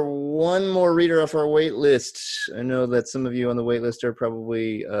time for one more reader off our wait list. I know that some of you on the wait list are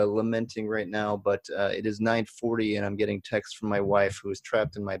probably lamenting right now, but it is 9:40 and I'm getting text from my wife who is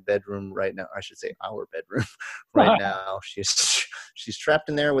trapped in my bedroom right now. I should say our bedroom right now. She's trapped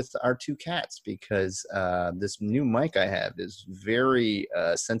in there with our two cats because this new mic I have is very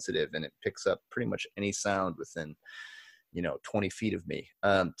sensitive and it picks up pretty much any sound within 20 feet of me.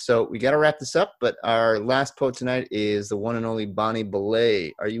 So we got to wrap this up, but our last poet tonight is the one and only Bonnie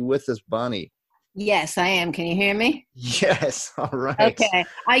Belay. Are you with us, Bonnie? Yes, I am. Can you hear me? Yes. All right. Okay.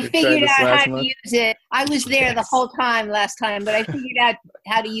 I figured out how to use it. I was there the whole time last time, but I figured out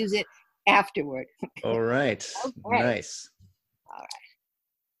how to use it afterward. All right. Okay. Nice. All right.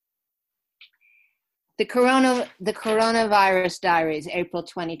 The Coronavirus Diaries, April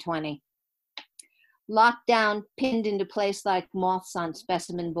 2020. Locked down, pinned into place like moths on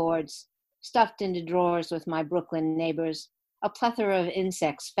specimen boards, stuffed into drawers with my Brooklyn neighbors, a plethora of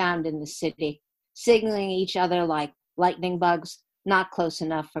insects found in the city, signaling each other like lightning bugs, not close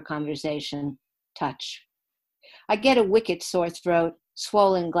enough for conversation. Touch. I get a wicked sore throat,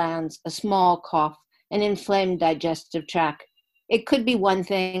 swollen glands, a small cough, an inflamed digestive tract. It could be one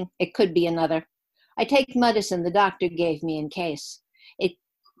thing, it could be another. I take medicine the doctor gave me in case.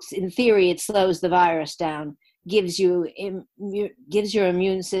 In theory, it slows the virus down, gives your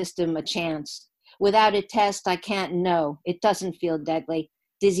immune system a chance. Without a test, I can't know. It doesn't feel deadly.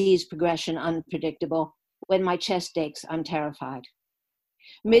 Disease progression unpredictable. When my chest aches, I'm terrified.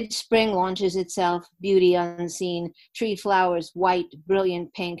 Mid-spring launches itself, beauty unseen, tree flowers white,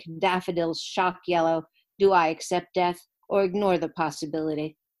 brilliant pink, daffodils shock yellow. Do I accept death or ignore the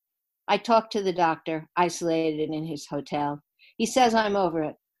possibility? I talk to the doctor, isolated in his hotel. He says I'm over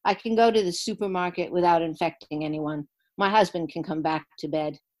it. I can go to the supermarket without infecting anyone. My husband can come back to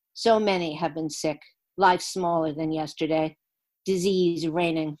bed. So many have been sick. Life smaller than yesterday. Disease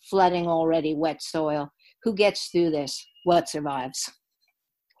reigning, flooding already wet soil. Who gets through this? What survives?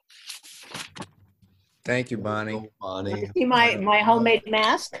 Thank you, Bonnie. See my homemade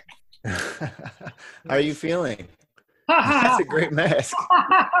mask? How are you feeling? That's a great mask.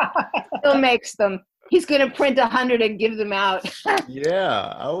 Still makes them. He's going to print 100 and give them out.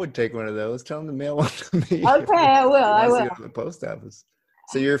 Yeah, I would take one of those. Tell him to mail one to me. Okay, I will. I will. At the post office.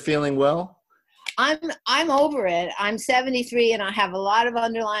 So you're feeling well? I'm over it. I'm 73 and I have a lot of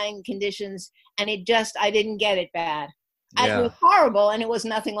underlying conditions, and I didn't get it bad. Yeah. It was horrible, and it was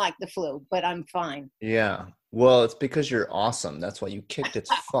nothing like the flu, but I'm fine. Yeah. Well, it's because you're awesome. That's why you kicked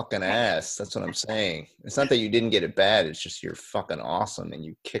its fucking ass. That's what I'm saying. It's not that you didn't get it bad. It's just you're fucking awesome, and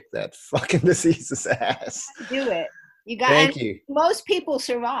you kicked that fucking disease's ass. Do it. Thank you. Most people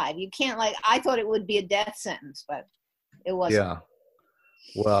survive. You can't I thought it would be a death sentence, but it wasn't. Yeah.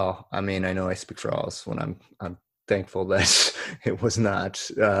 Well, I mean, I know I speak for all of us when I'm thankful that it was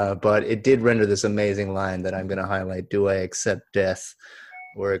not. But it did render this amazing line that I'm going to highlight. Do I accept death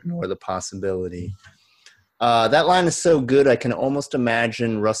or ignore the possibility? That line is so good, I can almost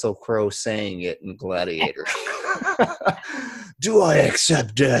imagine Russell Crowe saying it in Gladiator. Do I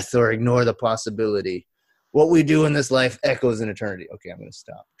accept death or ignore the possibility? What we do in this life echoes in eternity. Okay, I'm going to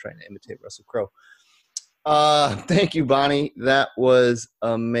stop trying to imitate Russell Crowe. Thank you, Bonnie. That was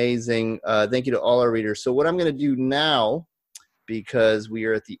amazing. Thank you to all our readers. So what I'm going to do now, because we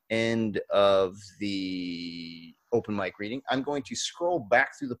are at the end of the open mic reading, I'm going to scroll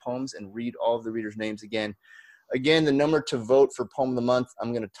back through the poems and read all of the readers' names again. Again, the number to vote for Poem of the Month,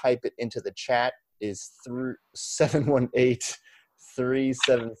 I'm going to type it into the chat, is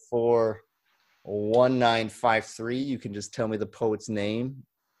 718-374-1953. You can just tell me the poet's name.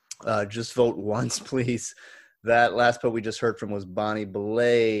 Just vote once, please. That last poet we just heard from was Bonnie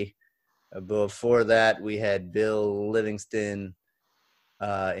Belay. Before that, we had Bill Livingston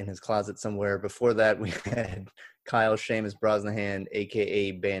in his closet somewhere. Before that, we had Kyle Seamus Brosnahan,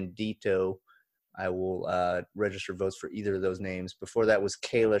 a.k.a. Bandito. I will register votes for either of those names. Before that was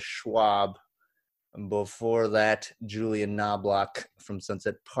Kayla Schwab. And before that, Julian Knobloch from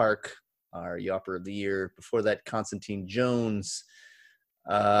Sunset Park, our Yopper of the Year. Before that, Constantine Jones.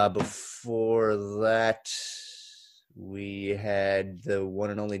 Before that, we had the one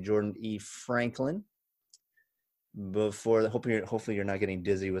and only Jordan E. Franklin. Before, hopefully you're not getting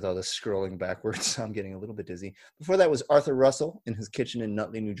dizzy with all the scrolling backwards. I'm getting a little bit dizzy. Before that was Arthur Russell in his kitchen in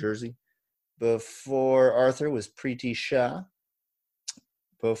Nutley, New Jersey. Before Arthur was Preeti Shah.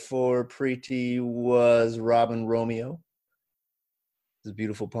 Before Preeti was Robin Romeo. This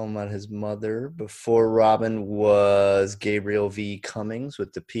beautiful poem about his mother. Before Robin was Gabriel V. Cummings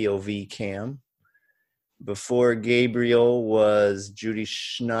with the POV cam. Before Gabriel was Judy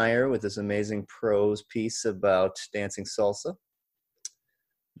Schneier with this amazing prose piece about dancing salsa.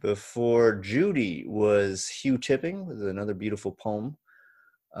 Before Judy was Hugh Tipping with another beautiful poem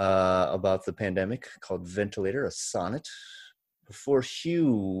about the pandemic called Ventilator, a sonnet. Before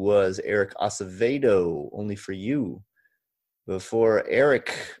Hugh was Eric Acevedo, Only for You. Before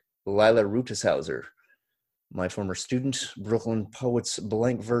Eric, Lila Ruteshauser, my former student, Brooklyn Poets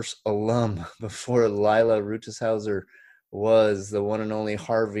blank verse alum. Before Lila Ruteshauser was the one and only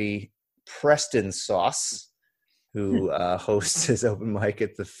Harvey Preston Sauce, who hosts his open mic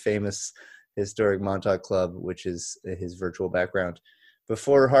at the famous historic Montauk Club, which is his virtual background.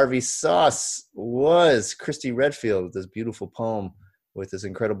 Before Harvey Sauce was Christy Redfield with this beautiful poem with this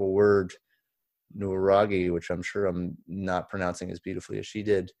incredible word, Nuragi, which I'm sure I'm not pronouncing as beautifully as she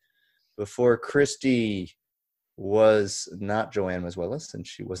did. Before Christy was not Joanne Mazuelas, and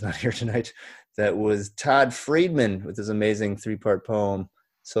she was not here tonight. That was Todd Friedman with his amazing 3-part poem,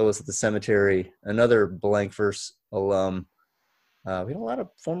 Solace at the Cemetery, another blank verse alum. We had a lot of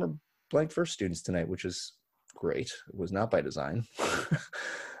former blank verse students tonight, which is great. It was not by design.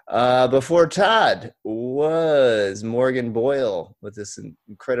 Before Todd was Morgan Boyle with this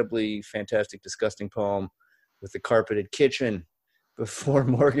incredibly fantastic, disgusting poem with the carpeted kitchen. Before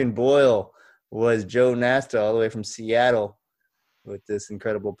Morgan Boyle was Joe Nasta, all the way from Seattle, with this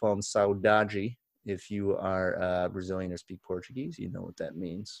incredible poem, Saudade. If you are Brazilian or speak Portuguese, you know what that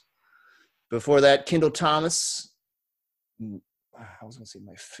means. Before that, Kendall Thomas. I was going to say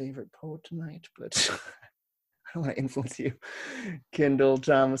my favorite poet tonight, but I don't want to influence you. Kendall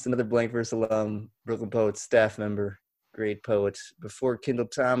Thomas, another blank verse alum, Brooklyn Poets staff member, great poet. Before Kendall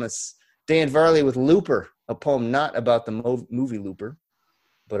Thomas, Dan Varley with Looper, a poem not about the movie Looper,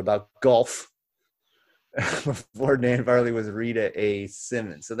 but about golf. Before Dan Varley was Rita A.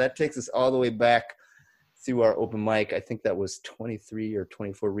 Simmons. So that takes us all the way back through our open mic. I think that was 23 or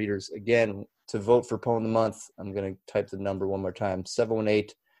 24 readers. Again, to vote for Poem of the Month, I'm going to type the number one more time,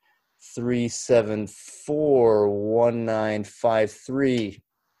 718-374-1953.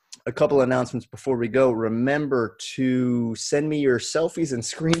 A couple announcements before we go. Remember to send me your selfies and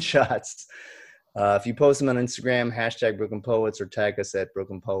screenshots. If you post them on Instagram, hashtag Brooklyn Poets or tag us at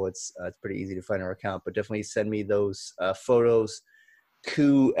Brooklyn Poets. It's pretty easy to find our account, but definitely send me those photos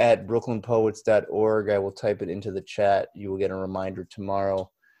to @brooklynpoets.org. I will type it into the chat. You will get a reminder tomorrow.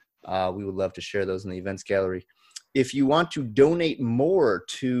 We would love to share those in the events gallery. If you want to donate more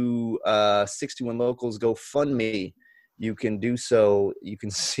to 61 Locals GoFundMe, you can do so. You can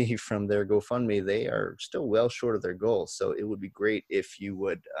see from their GoFundMe, they are still well short of their goal. So it would be great if you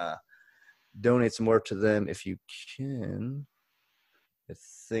would donate some more to them if you can. I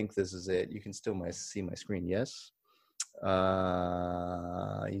think this is it. You can still see my screen, yes?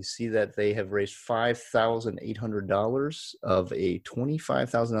 You see that they have raised $5,800 of a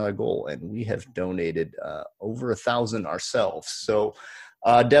 $25,000 goal, and we have donated over 1,000 ourselves. So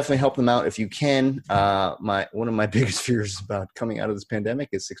definitely help them out if you can. One of my biggest fears about coming out of this pandemic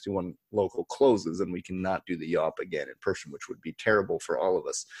is 61 Local closes, and we cannot do the YAWP again in person, which would be terrible for all of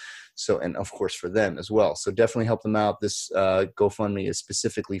us. So, and of course for them as well. So definitely help them out. This GoFundMe is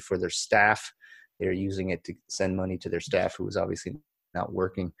specifically for their staff. They're using it to send money to their staff who is obviously not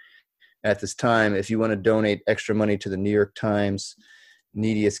working at this time. If you want to donate extra money to the New York Times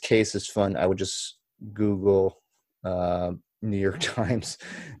Neediest Cases Fund, I would just Google New York Times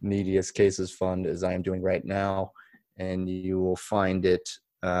Neediest Cases Fund, as I am doing right now, and you will find it.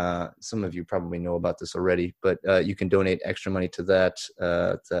 Some of you probably know about this already, but you can donate extra money to that.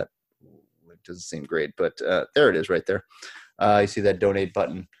 That doesn't seem great, but there it is right there. You see that donate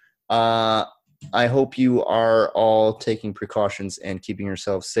button. I hope you are all taking precautions and keeping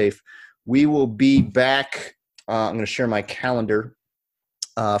yourselves safe. We will be back. I'm going to share my calendar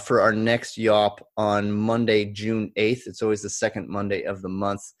for our next YAWP on Monday, June 8th. It's always the second Monday of the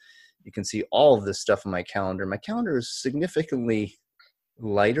month. you can see all of this stuff on my calendar. My calendar is significantly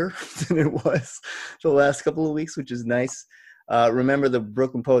lighter than it was the last couple of weeks, which is nice. Remember the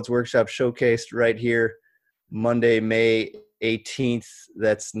Brooklyn Poets Workshop showcased right here, Monday, May 18th.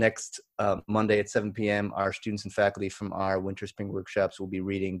 That's next Monday at 7 p.m. Our students and faculty from our winter spring workshops will be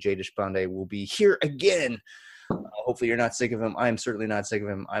reading. Jay Deshpande will be here again. Hopefully you're not sick of him. I am certainly not sick of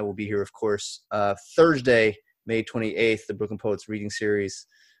him. I will be here, of course. Thursday, May 28th, the Brooklyn Poets Reading Series,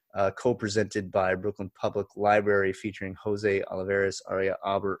 co-presented by Brooklyn Public Library, featuring Jose Olivares, Aria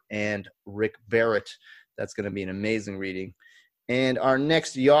Aber, and Rick Barrett. That's going to be an amazing reading. And our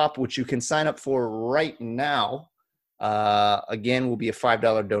next YAWP, which you can sign up for right now, again, will be a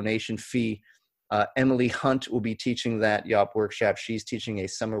 $5 donation fee. Emily Hunt will be teaching that YAWP workshop. She's teaching a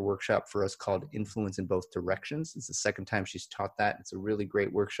summer workshop for us called Influence in Both Directions. It's the second time she's taught that. It's a really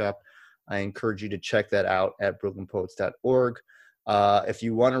great workshop. I encourage you to check that out at brooklynpoets.org. If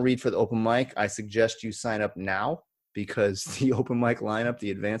you want to read for the open mic, I suggest you sign up now, because the open mic lineup,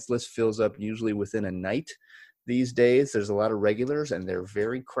 the advanced list, fills up usually within a night. These days, there's a lot of regulars, and they're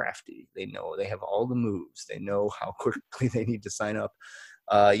very crafty. They know, they have all the moves. They know how quickly they need to sign up.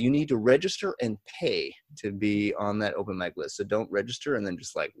 You need to register and pay to be on that open mic list. So don't register and then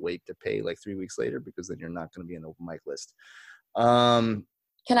just like wait to pay like 3 weeks later, because then you're not going to be on the open mic list.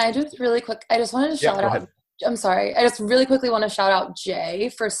 Can I just really quick, I just wanted to shout out, I'm sorry, I just really quickly want to shout out Jay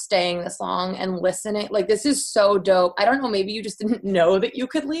for staying this long and listening. Like, this is so dope. I don't know, maybe you just didn't know that you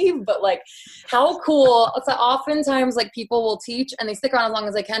could leave, but like, how cool. It's like, oftentimes like people will teach and they stick around as long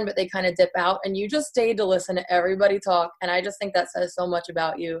as they can, but they kind of dip out, and you just stayed to listen to everybody talk. And I just think that says so much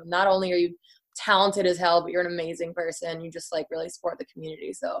about you. Not only are you talented as hell, but you're an amazing person. You just like really support the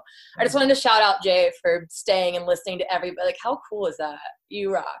community. So I just wanted to shout out Jay for staying and listening to everybody. Like, how cool is that?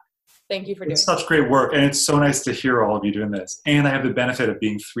 You rock. Thank you for doing it. It's such great work, and it's so nice to hear all of you doing this. And I have the benefit of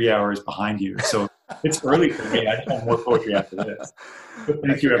being 3 hours behind you, so it's early for me. I just want more poetry after this. But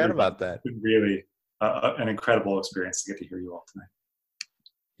thank you, everyone. About that. It's been really an incredible experience to get to hear you all tonight.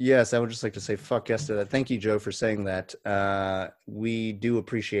 Yes, I would just like to say fuck yes to that. Thank you, Joe, for saying that. We do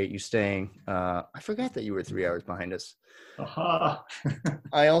appreciate you staying. I forgot that you were 3 hours behind us.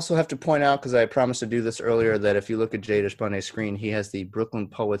 I also have to point out, because I promised to do this earlier, that if you look at Jay Deshpande's screen, he has the Brooklyn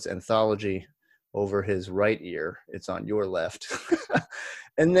Poets Anthology over his right ear. It's on your left.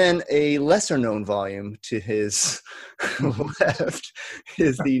 And then a lesser known volume to his left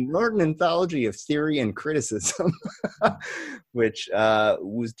is the Norton Anthology of Theory and Criticism, which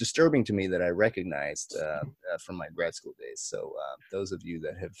was disturbing to me that I recognized from my grad school days. So those of you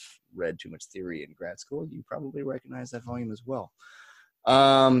that have read too much theory in grad school, you probably recognize that volume as well.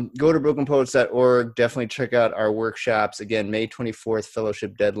 Go to brooklynpoets.org. Definitely check out our workshops. Again, May 24th,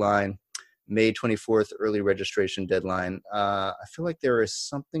 fellowship deadline. May 24th, early registration deadline. I feel like there is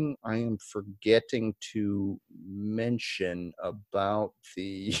something I am forgetting to mention about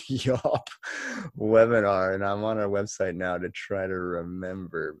the YAWP webinar, and I'm on our website now to try to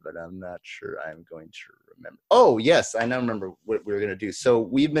remember, but I'm not sure I'm going to remember. Oh, yes, I now remember what we were going to do. So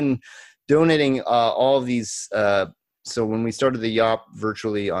we've been donating all of these. So when we started the YAWP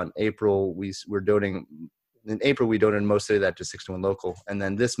virtually on April, we're donating. In April, we donated most of that to 61 Local. And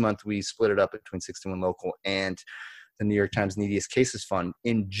then this month, we split it up between 61 Local and the New York Times Neediest Cases Fund.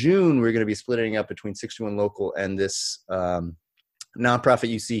 In June, we're going to be splitting up between 61 Local and this nonprofit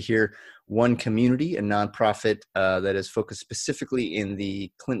you see here, One Community, a nonprofit that is focused specifically in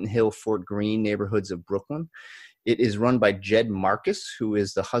the Clinton Hill, Fort Greene neighborhoods of Brooklyn. It is run by Jed Marcus, who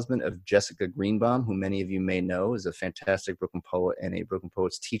is the husband of Jessica Greenbaum, who many of you may know is a fantastic Brooklyn poet and a Brooklyn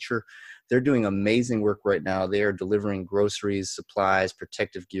Poets teacher. They're doing amazing work right now. They are delivering groceries, supplies,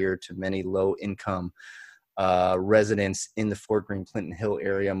 protective gear to many low-income residents in the Fort Greene, Clinton Hill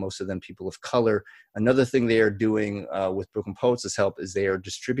area, most of them people of color. Another thing they are doing with Brooklyn Poets' help is they are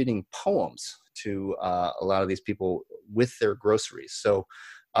distributing poems to a lot of these people with their groceries. So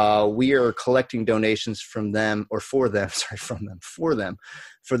we are collecting donations from them, or for them,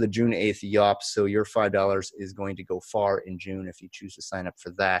 for the June 8th YAWP. So your $5 is going to go far in June if you choose to sign up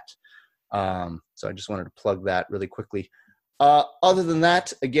for that. So I just wanted to plug that really quickly. Other than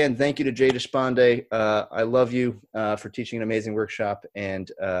that, again, thank you to Jay Deshpande. I love you for teaching an amazing workshop and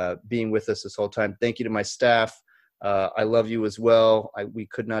being with us this whole time. Thank you to my staff. I love you as well. We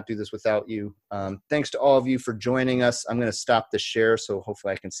could not do this without you. Thanks to all of you for joining us. I'm going to stop the share, so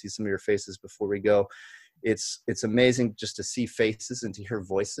hopefully I can see some of your faces before we go. It's amazing just to see faces and to hear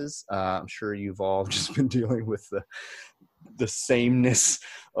voices. I'm sure you've all just been dealing with the sameness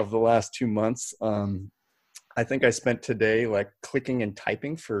of the last 2 months. I think I spent today like clicking and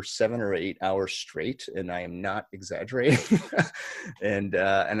typing for 7 or 8 hours straight, and I am not exaggerating. and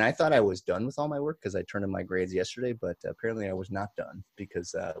I thought I was done with all my work because I turned in my grades yesterday, but apparently I was not done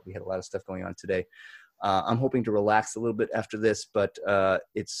because we had a lot of stuff going on today. I'm hoping to relax a little bit after this, but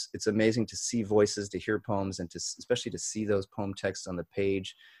it's amazing to see voices, to hear poems, and especially to see those poem texts on the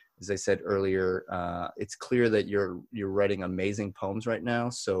page. As I said earlier, it's clear that you're writing amazing poems right now.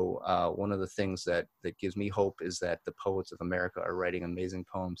 So one of the things that gives me hope is that the poets of America are writing amazing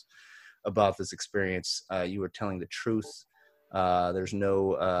poems about this experience. You are telling the truth. There's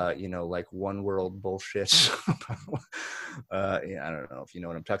no, like one world bullshit. I don't know if you know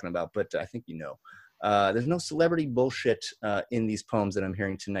what I'm talking about, but I think you know. There's no celebrity bullshit in these poems that I'm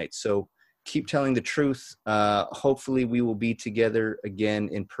hearing tonight. So keep telling the truth. Hopefully we will be together again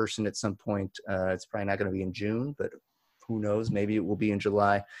in person at some point. It's probably not going to be in June, but who knows? Maybe it will be in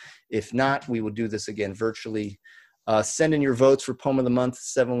July. If not, we will do this again virtually. Send in your votes for Poem of the Month,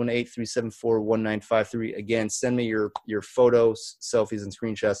 718-374-1953. Again, send me your photos, selfies, and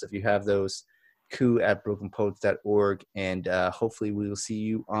screenshots if you have those. coup@brooklynpoets.org. And hopefully we will see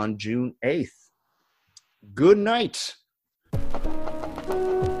you on June 8th. Good night.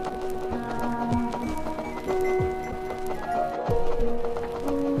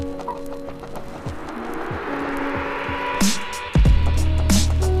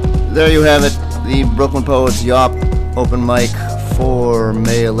 There you have it, the Brooklyn Poets Yawp open mic for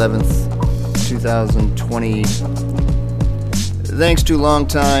May 11th, 2020. Thanks to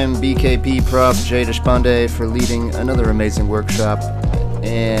longtime BKP Prof. Jay Deshpande for leading another amazing workshop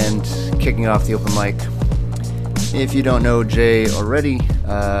and kicking off the open mic. If you don't know Jay already,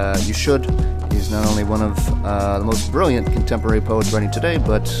 you should. He's not only one of the most brilliant contemporary poets writing today,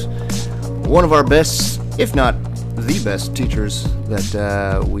 but one of our best, if not the best teachers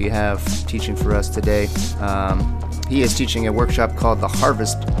that we have teaching for us today. He is teaching a workshop called The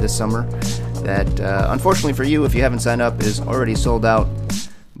Harvest this summer that, unfortunately for you, if you haven't signed up, is already sold out.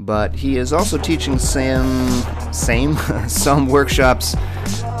 But he is also teaching some workshops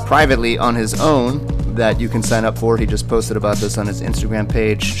privately on his own that you can sign up for. He just posted about this on his Instagram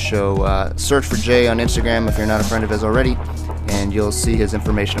page. So search for Jay on Instagram if you're not a friend of his already, and you'll see his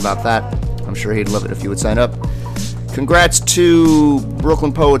information about that. I'm sure he'd love it if you would sign up. Congrats to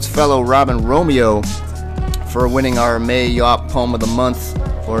Brooklyn Poets fellow Robin Romeo for winning our May Yawp Poem of the Month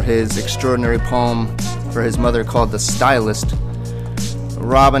for his extraordinary poem for his mother called The Stylist.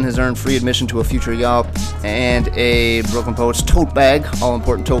 Robin has earned free admission to a future Yawp and a Brooklyn Poets tote bag,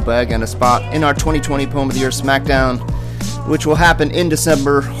 all-important tote bag, and a spot in our 2020 Poem of the Year Smackdown, which will happen in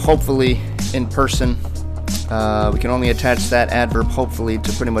December, hopefully in person. We can only attach that adverb, hopefully,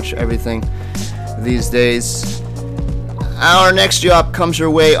 to pretty much everything these days. Our next Yawp comes your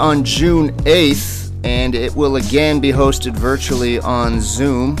way on June 8th, and it will again be hosted virtually on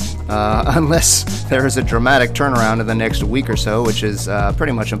Zoom, unless there is a dramatic turnaround in the next week or so, which is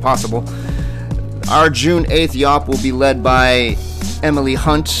pretty much impossible. Our June 8th Yawp will be led by Emily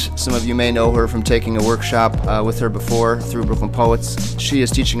Hunt. Some of you may know her from taking a workshop with her before through Brooklyn Poets. She is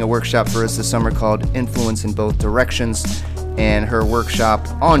teaching a workshop for us this summer called Influence in Both Directions, and her workshop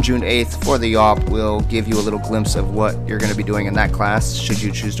on June 8th for the Yawp will give you a little glimpse of what you're going to be doing in that class, should you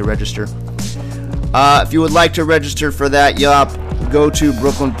choose to register. If you would like to register for that Yawp, go to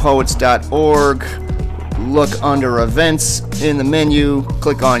brooklynpoets.org, look under events in the menu,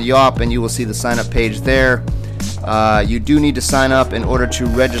 click on Yawp, and you will see the sign-up page there. You do need to sign up in order to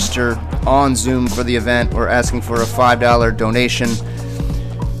register on Zoom for the event. We're asking for a $5 donation.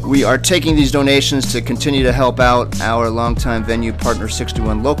 We are taking these donations to continue to help out our longtime venue partner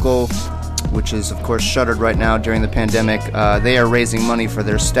 61 Local, which is of course shuttered right now during the pandemic. They are raising money for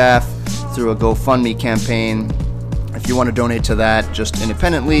their staff through a GoFundMe campaign. If you want to donate to that, just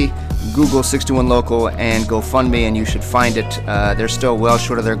independently, Google 61 Local and GoFundMe and you should find it. They're still well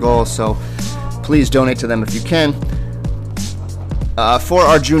short of their goal, so please donate to them if you can. For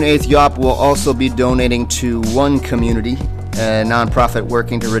our June 8th Yawp, we'll also be donating to One Community, a nonprofit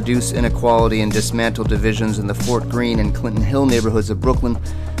working to reduce inequality and dismantle divisions in the Fort Greene and Clinton Hill neighborhoods of Brooklyn,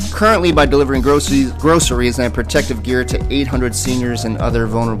 currently by delivering groceries and protective gear to 800 seniors and other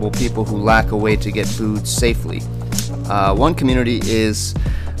vulnerable people who lack a way to get food safely. One Community is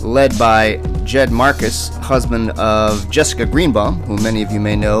led by Jed Marcus, husband of Jessica Greenbaum, who many of you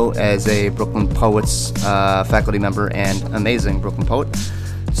may know as a Brooklyn Poets faculty member and amazing Brooklyn poet.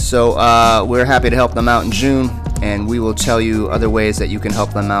 So we're happy to help them out in June, and we will tell you other ways that you can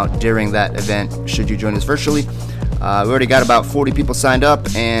help them out during that event should you join us virtually. We already got about 40 people signed up,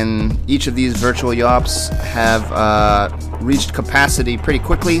 and each of these virtual Yawps have reached capacity pretty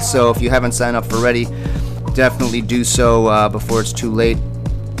quickly, so if you haven't signed up already, definitely do so before it's too late.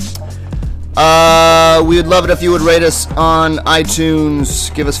 We would love it if you would rate us on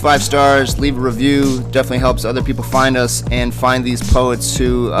iTunes, give us 5 stars, leave a review. Definitely helps other people find us and find these poets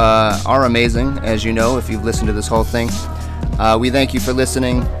who are amazing, as you know, if you've listened to this whole thing. We thank you for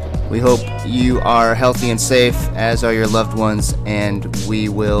listening. We hope you are healthy and safe, as are your loved ones, and we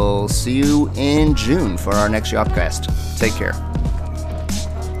will see you in June for our next Yopcast. Take care.